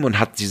geblieben und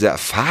hat diese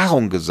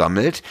Erfahrung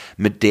gesammelt,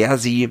 mit der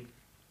sie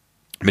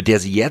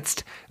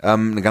jetzt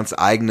ein ganz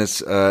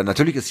eigenes,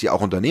 natürlich ist sie auch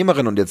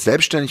Unternehmerin und jetzt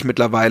selbstständig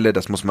mittlerweile,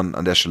 das muss man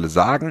an der Stelle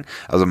sagen.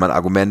 Also mein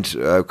Argument,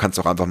 kannst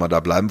auch einfach mal da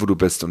bleiben, wo du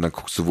bist und dann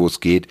guckst du, wo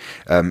es geht,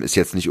 ist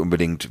jetzt nicht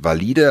unbedingt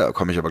valide,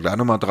 komme ich aber gleich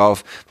nochmal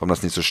drauf, warum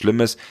das nicht so schlimm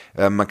ist.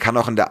 Man kann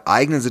auch in der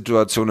eigenen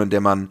Situation, in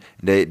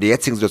der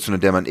jetzigen Situation,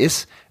 in der man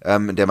ist,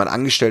 in der man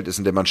angestellt ist,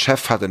 in der man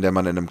Chef hat, in der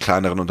man in einem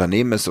kleineren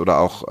Unternehmen ist oder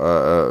auch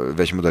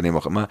welchem Unternehmen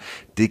auch immer,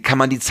 kann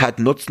man die Zeit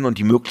nutzen und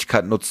die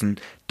Möglichkeit nutzen,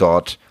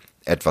 dort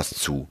etwas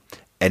zu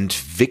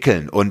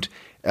entwickeln. Und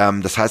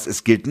das heißt,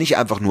 es gilt nicht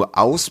einfach nur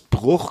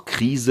Ausbruch,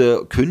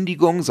 Krise,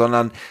 Kündigung,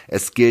 sondern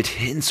es gilt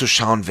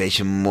hinzuschauen,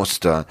 welche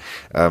Muster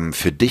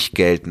für dich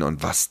gelten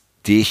und was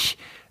dich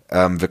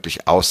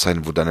wirklich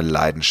auszeichnet, wo deine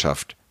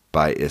Leidenschaft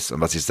bei ist.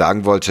 Und was ich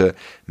sagen wollte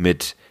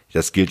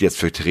das gilt jetzt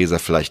für Theresa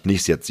vielleicht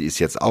nicht, sie ist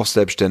jetzt auch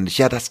selbstständig,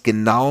 ja,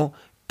 genau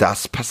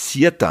das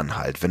passiert dann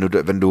halt,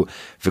 wenn du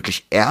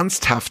wirklich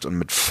ernsthaft und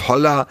mit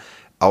voller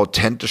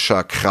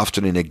authentischer Kraft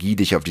und Energie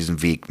dich auf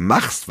diesem Weg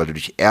machst, weil du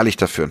dich ehrlich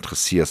dafür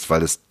interessierst,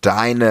 weil es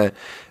dein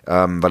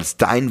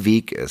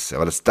Weg ist,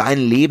 weil es dein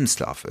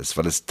Lebenslauf ist,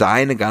 weil es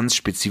deine ganz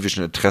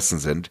spezifischen Interessen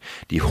sind,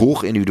 die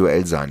hoch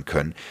individuell sein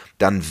können,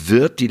 dann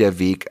wird dir der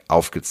Weg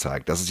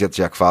aufgezeigt. Das ist jetzt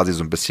ja quasi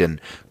so ein bisschen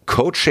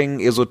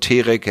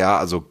Coaching-Esoterik, ja,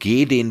 also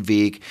geh den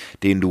Weg,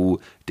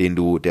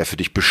 der für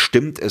dich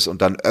bestimmt ist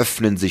und dann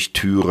öffnen sich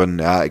Türen,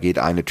 ja, geht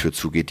eine Tür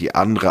zu, geht die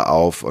andere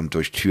auf und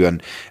durch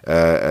Türen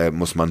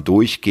muss man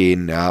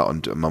durchgehen, ja,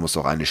 und man muss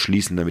auch eine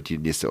schließen, damit die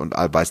nächste, und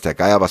weiß der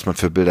Geier, was man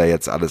für Bilder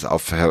jetzt alles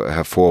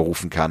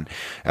hervorrufen kann,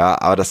 ja,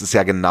 aber das ist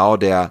ja genau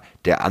der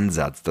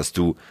Ansatz, dass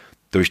du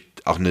durch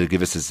auch eine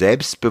gewisse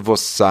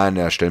Selbstbewusstsein,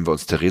 ja, stellen wir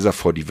uns Theresa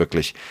vor, die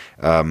wirklich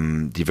ja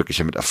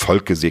mit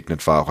Erfolg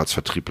gesegnet war, auch als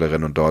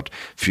Vertrieblerin und dort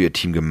für ihr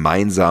Team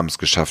gemeinsam es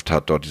geschafft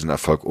hat, dort diesen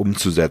Erfolg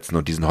umzusetzen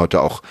und diesen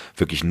heute auch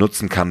wirklich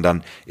nutzen kann,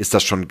 dann ist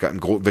das schon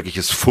ein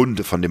wirkliches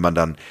Fund, von dem man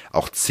dann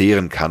auch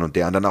zehren kann und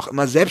der einen dann auch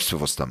immer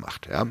selbstbewusster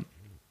macht, ja.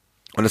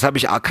 Und das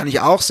kann ich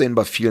auch sehen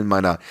bei vielen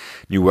meiner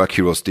New Work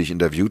Heroes, die ich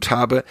interviewt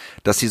habe,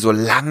 dass sie so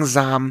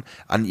langsam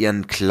an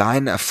ihren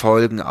kleinen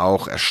Erfolgen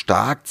auch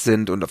erstarkt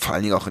sind und vor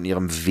allen Dingen auch in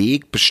ihrem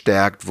Weg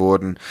bestärkt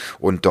wurden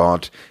und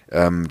dort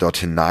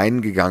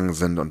hineingegangen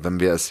sind. Und wenn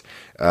wir es,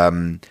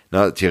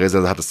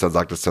 Theresa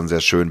sagt es dann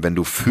sehr schön, wenn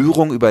du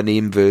Führung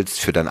übernehmen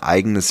willst für dein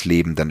eigenes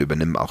Leben, dann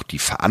übernimm auch die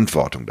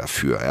Verantwortung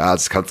dafür. Ja,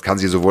 das kann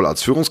sie sowohl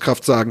als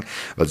Führungskraft sagen,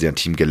 weil sie ein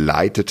Team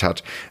geleitet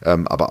hat,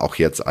 aber auch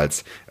jetzt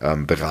als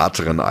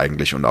Beraterin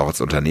eigentlich und auch als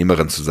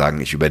Unternehmerin zu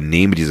sagen, ich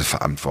übernehme diese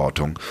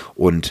Verantwortung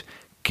und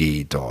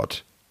gehe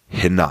dort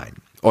hinein.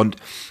 Und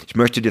ich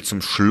möchte dir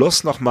zum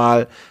Schluss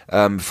nochmal,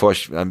 bevor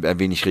ich ein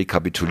wenig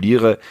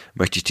rekapituliere,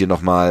 möchte ich dir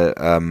nochmal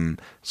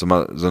so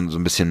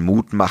ein bisschen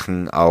Mut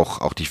machen,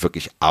 auch dich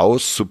wirklich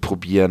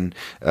auszuprobieren.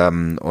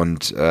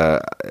 Und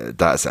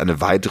da ist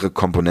eine weitere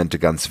Komponente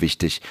ganz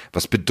wichtig.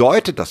 Was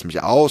bedeutet das,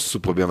 mich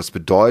auszuprobieren? Was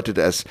bedeutet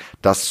es,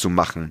 das zu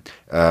machen,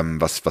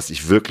 was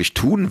ich wirklich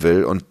tun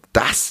will? Und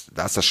da ist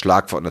das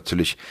Schlagwort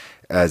natürlich,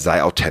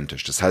 sei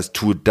authentisch. Das heißt,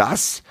 tu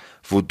das,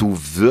 wo du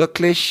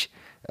wirklich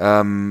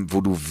von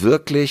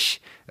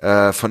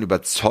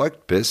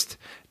überzeugt bist,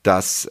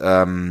 dass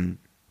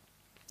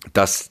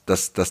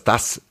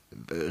das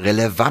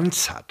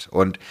Relevanz hat.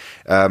 Und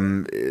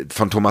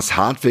von Thomas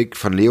Hartwig,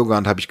 von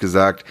Leogand habe ich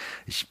gesagt,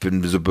 ich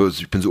bin so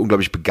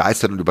unglaublich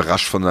begeistert und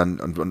überrascht von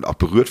und auch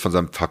berührt von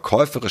seinem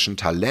verkäuferischen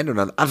Talent. Und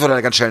dann antwortet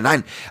er ganz schnell,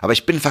 nein, aber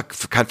ich bin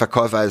kein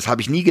Verkäufer, das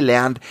habe ich nie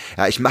gelernt.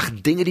 Ja, ich mache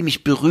Dinge, die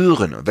mich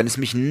berühren. Und wenn es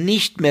mich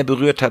nicht mehr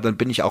berührt hat, dann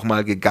bin ich auch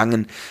mal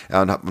gegangen,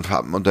 ja, und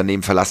hab ein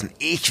Unternehmen verlassen.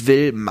 Ich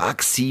will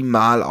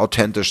maximal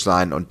authentisch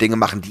sein und Dinge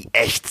machen, die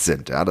echt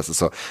sind. Ja, das ist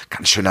so ein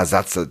ganz schöner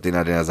Satz, den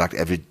er sagt,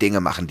 er will Dinge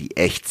machen, die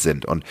echt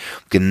sind. Und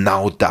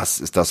genau das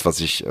ist das,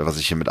 was ich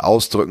hiermit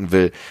ausdrücken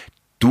will.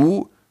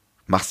 Du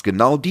machst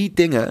genau die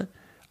Dinge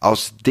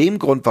aus dem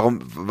Grund,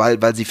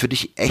 weil sie für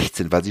dich echt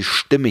sind, weil sie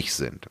stimmig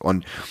sind.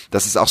 Und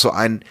das ist auch so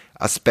ein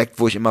Aspekt,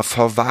 wo ich immer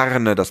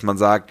vorwarne, dass man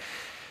sagt,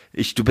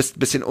 du bist ein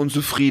bisschen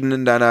unzufrieden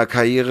in deiner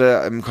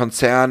Karriere im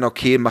Konzern,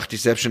 okay, mach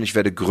dich selbstständig,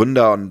 werde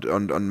Gründer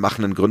und mach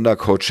ein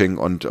Gründercoaching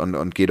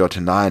und geh dort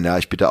hinein. Ja,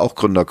 ich biete auch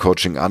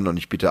Gründercoaching an und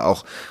ich biete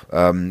auch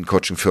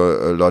Coaching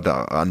für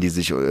Leute an, die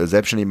sich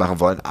selbstständig machen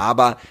wollen,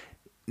 aber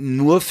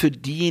nur für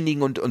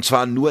diejenigen und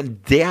zwar nur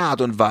in der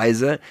Art und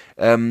Weise,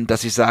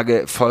 dass ich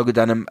sage, folge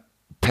deinem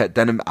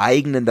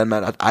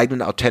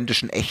eigenen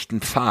authentischen,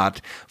 echten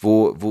Pfad,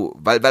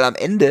 weil am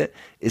Ende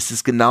ist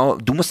es genau,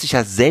 du musst dich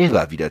ja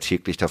selber wieder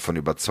täglich davon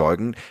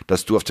überzeugen,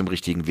 dass du auf dem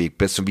richtigen Weg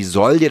bist. Und wie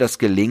soll dir das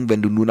gelingen,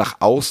 wenn du nur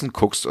nach außen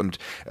guckst und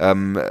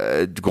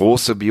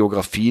große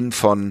Biografien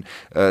von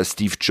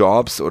Steve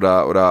Jobs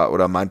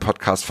oder mein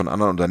Podcast von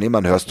anderen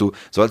Unternehmern hörst? Du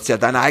sollst ja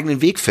deinen eigenen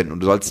Weg finden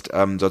und du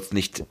sollst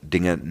nicht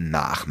Dinge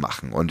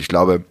nachmachen. Und ich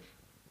glaube,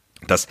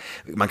 dass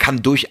man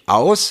kann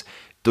durchaus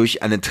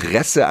durch ein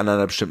Interesse an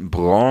einer bestimmten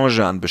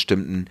Branche, an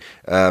bestimmten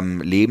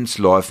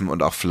Lebensläufen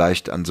und auch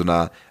vielleicht an so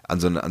einem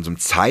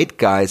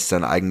Zeitgeist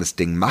sein eigenes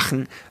Ding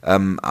machen,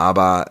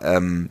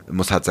 aber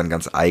muss halt seinen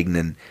ganz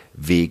eigenen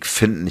Weg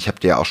finden. Ich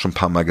habe dir ja auch schon ein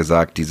paar Mal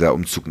gesagt, dieser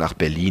Umzug nach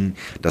Berlin,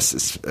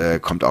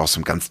 kommt auch aus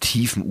einem ganz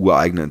tiefen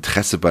ureigenen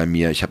Interesse bei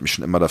mir. Ich habe mich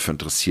schon immer dafür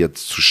interessiert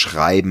zu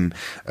schreiben,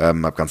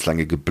 habe ganz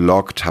lange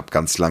gebloggt, habe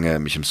ganz lange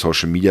mich im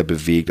Social Media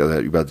bewegt.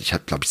 Also ich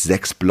habe, glaube ich,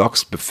 6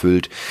 Blogs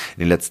befüllt in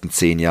den letzten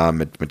 10 Jahren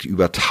mit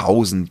über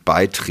 1000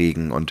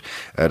 Beiträgen und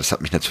das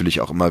hat mich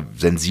natürlich auch immer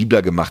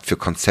sensibler gemacht für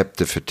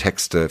Konzepte, für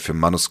Texte, für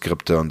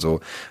Manuskripte und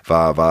so.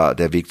 War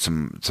der Weg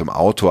zum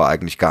Autor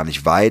eigentlich gar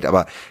nicht weit,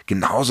 aber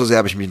genauso sehr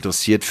habe ich mich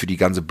interessiert für die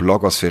ganze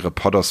Blogosphäre,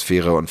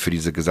 Podosphäre und für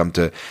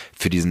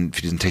diesen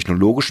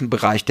technologischen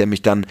Bereich, der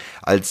mich dann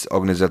als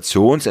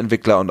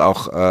Organisationsentwickler und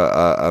auch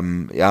als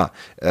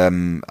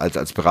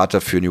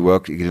Berater für New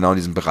Work genau in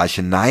diesen Bereich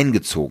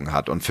hineingezogen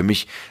hat. Und für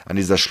mich an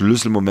dieser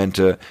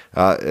Schlüsselmomente,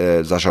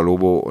 Sascha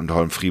Lobo und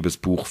Holm Friebes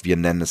Buch, wir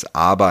nennen es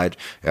Arbeit,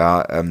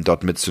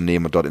 dort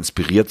mitzunehmen und dort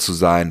inspiriert zu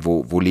sein,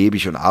 wo lebe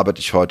ich und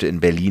arbeite ich heute in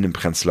Berlin im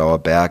Prenzlauer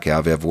Berg,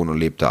 ja, wer wohnt und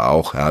lebt da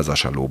auch, ja,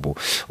 Sascha Lobo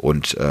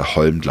und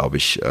Holm, glaube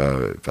ich,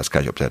 weiß gar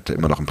nicht, ob der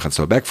immer noch im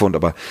Prenzlauer Berg wohnt,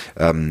 aber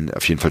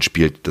auf jeden Fall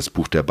spielt das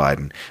Buch der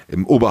beiden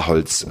im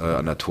Oberholz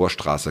an der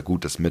Torstraße,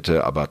 gut, das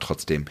Mitte, aber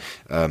trotzdem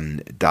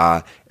wollte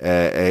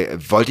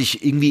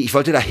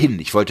dahin,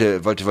 ich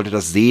wollte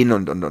das sehen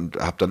und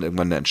habe dann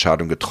irgendwann eine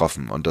Entscheidung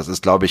getroffen und das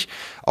ist, glaube ich,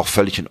 auch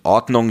völlig in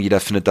Ordnung. Jeder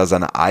findet da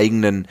seinen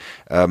eigenen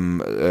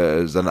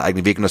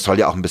Weg und das soll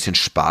ja auch ein bisschen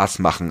Spaß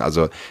machen,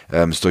 also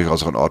ist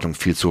durchaus auch in Ordnung,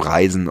 viel zu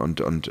reisen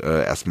und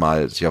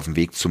erstmal sich auf den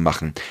Weg zu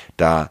machen,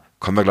 da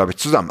kommen wir, glaube ich,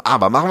 zusammen.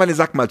 Aber machen wir den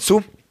Sack mal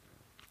zu.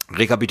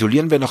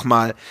 Rekapitulieren wir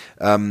nochmal.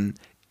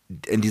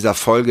 in dieser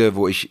Folge,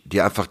 wo ich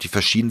dir einfach die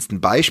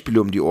verschiedensten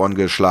Beispiele um die Ohren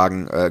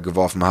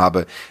geworfen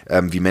habe,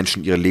 wie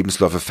Menschen ihre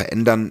Lebensläufe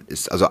verändern,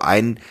 ist also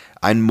ein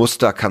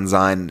Muster kann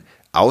sein,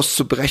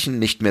 auszubrechen,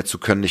 nicht mehr zu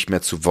können, nicht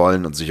mehr zu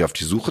wollen und sich auf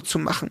die Suche zu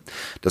machen.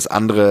 Das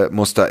andere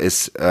Muster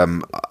ist,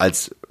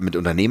 als mit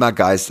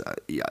Unternehmergeist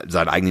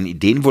seinen eigenen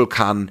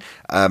Ideenvulkan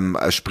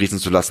sprießen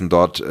zu lassen,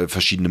 dort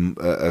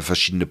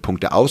verschiedene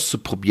Punkte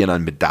auszuprobieren,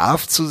 einen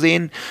Bedarf zu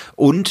sehen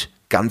und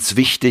ganz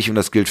wichtig, und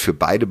das gilt für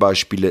beide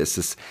Beispiele, ist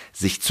es,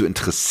 sich zu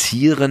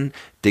interessieren,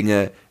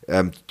 Dinge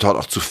dort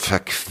auch zu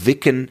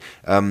verquicken,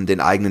 den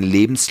eigenen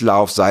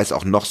Lebenslauf, sei es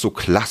auch noch so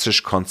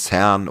klassisch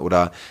Konzern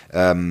oder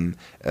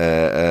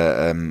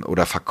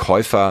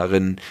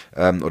Verkäuferin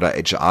oder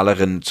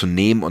HRlerin zu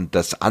nehmen und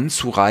das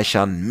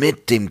anzureichern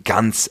mit dem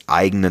ganz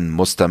eigenen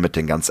Muster, mit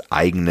dem ganz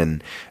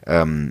eigenen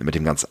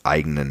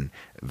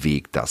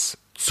Weg, das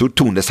zu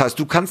tun. Das heißt,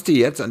 du kannst dir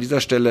jetzt an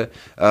dieser Stelle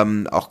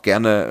auch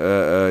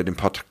gerne den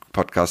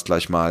Podcast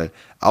gleich mal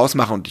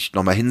ausmachen und dich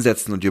nochmal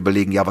hinsetzen und dir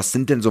überlegen, ja, was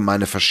sind denn so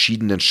meine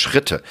verschiedenen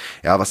Schritte?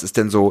 Ja, was ist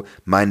denn so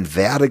mein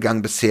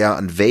Werdegang bisher?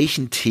 An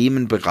welchen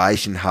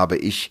Themenbereichen habe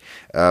ich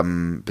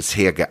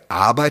bisher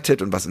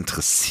gearbeitet und was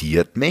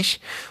interessiert mich?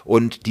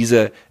 Und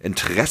diese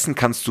Interessen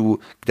kannst du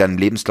deinem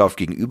Lebenslauf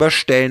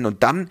gegenüberstellen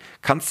und dann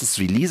kannst du es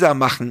wie Lisa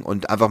machen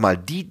und einfach mal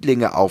die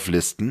Dinge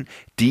auflisten,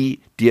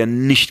 die dir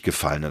nicht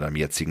gefallen in deinem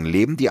jetzigen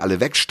Leben, die alle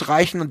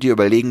wegstreichen und dir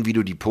überlegen, wie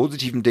du die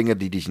positiven Dinge,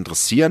 die dich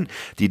interessieren,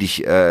 die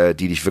dich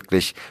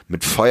wirklich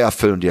mit Feuer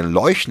füllen und dir ein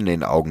Leuchten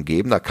in den Augen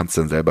geben, da kannst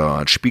du dann selber mal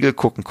in den Spiegel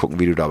gucken,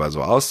 wie du dabei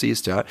so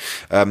aussiehst, ja,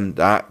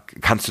 da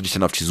kannst du dich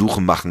dann auf die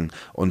Suche machen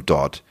und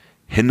dort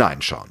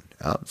hineinschauen.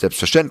 Ja,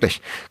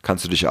 selbstverständlich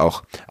kannst du dich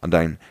auch an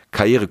deinen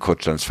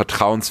Karrierecoach deines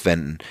Vertrauens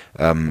wenden.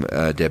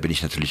 Der bin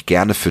ich natürlich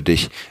gerne für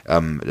dich.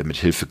 Mit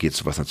Hilfe geht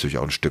sowas natürlich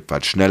auch ein Stück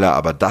weit schneller.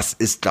 Aber das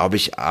ist, glaube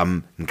ich,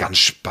 ein ganz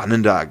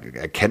spannender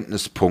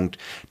Erkenntnispunkt,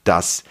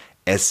 dass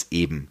es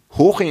eben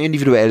hoch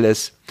individuell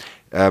ist,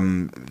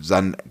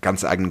 seinen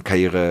ganz eigenen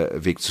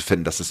Karriereweg zu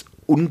finden, dass es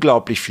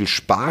unglaublich viel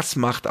Spaß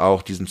macht,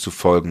 auch diesem zu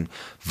folgen,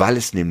 weil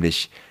es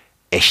nämlich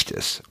echt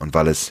ist und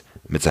weil es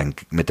mit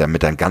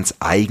deinen ganz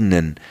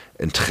eigenen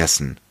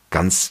Interessen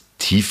ganz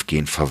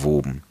tiefgehend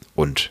verwoben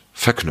und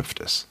verknüpft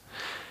ist.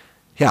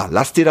 Ja,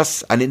 lass dir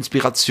das eine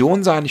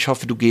Inspiration sein. Ich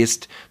hoffe, du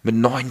gehst mit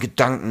neuen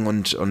Gedanken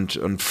und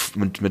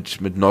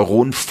mit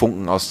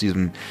Neuronenfunken aus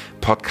diesem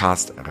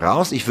Podcast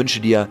raus. Ich wünsche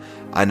dir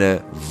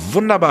eine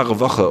wunderbare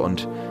Woche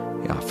und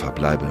ja,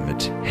 verbleibe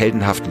mit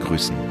heldenhaften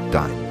Grüßen,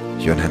 dein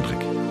Jörn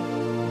Hendrik.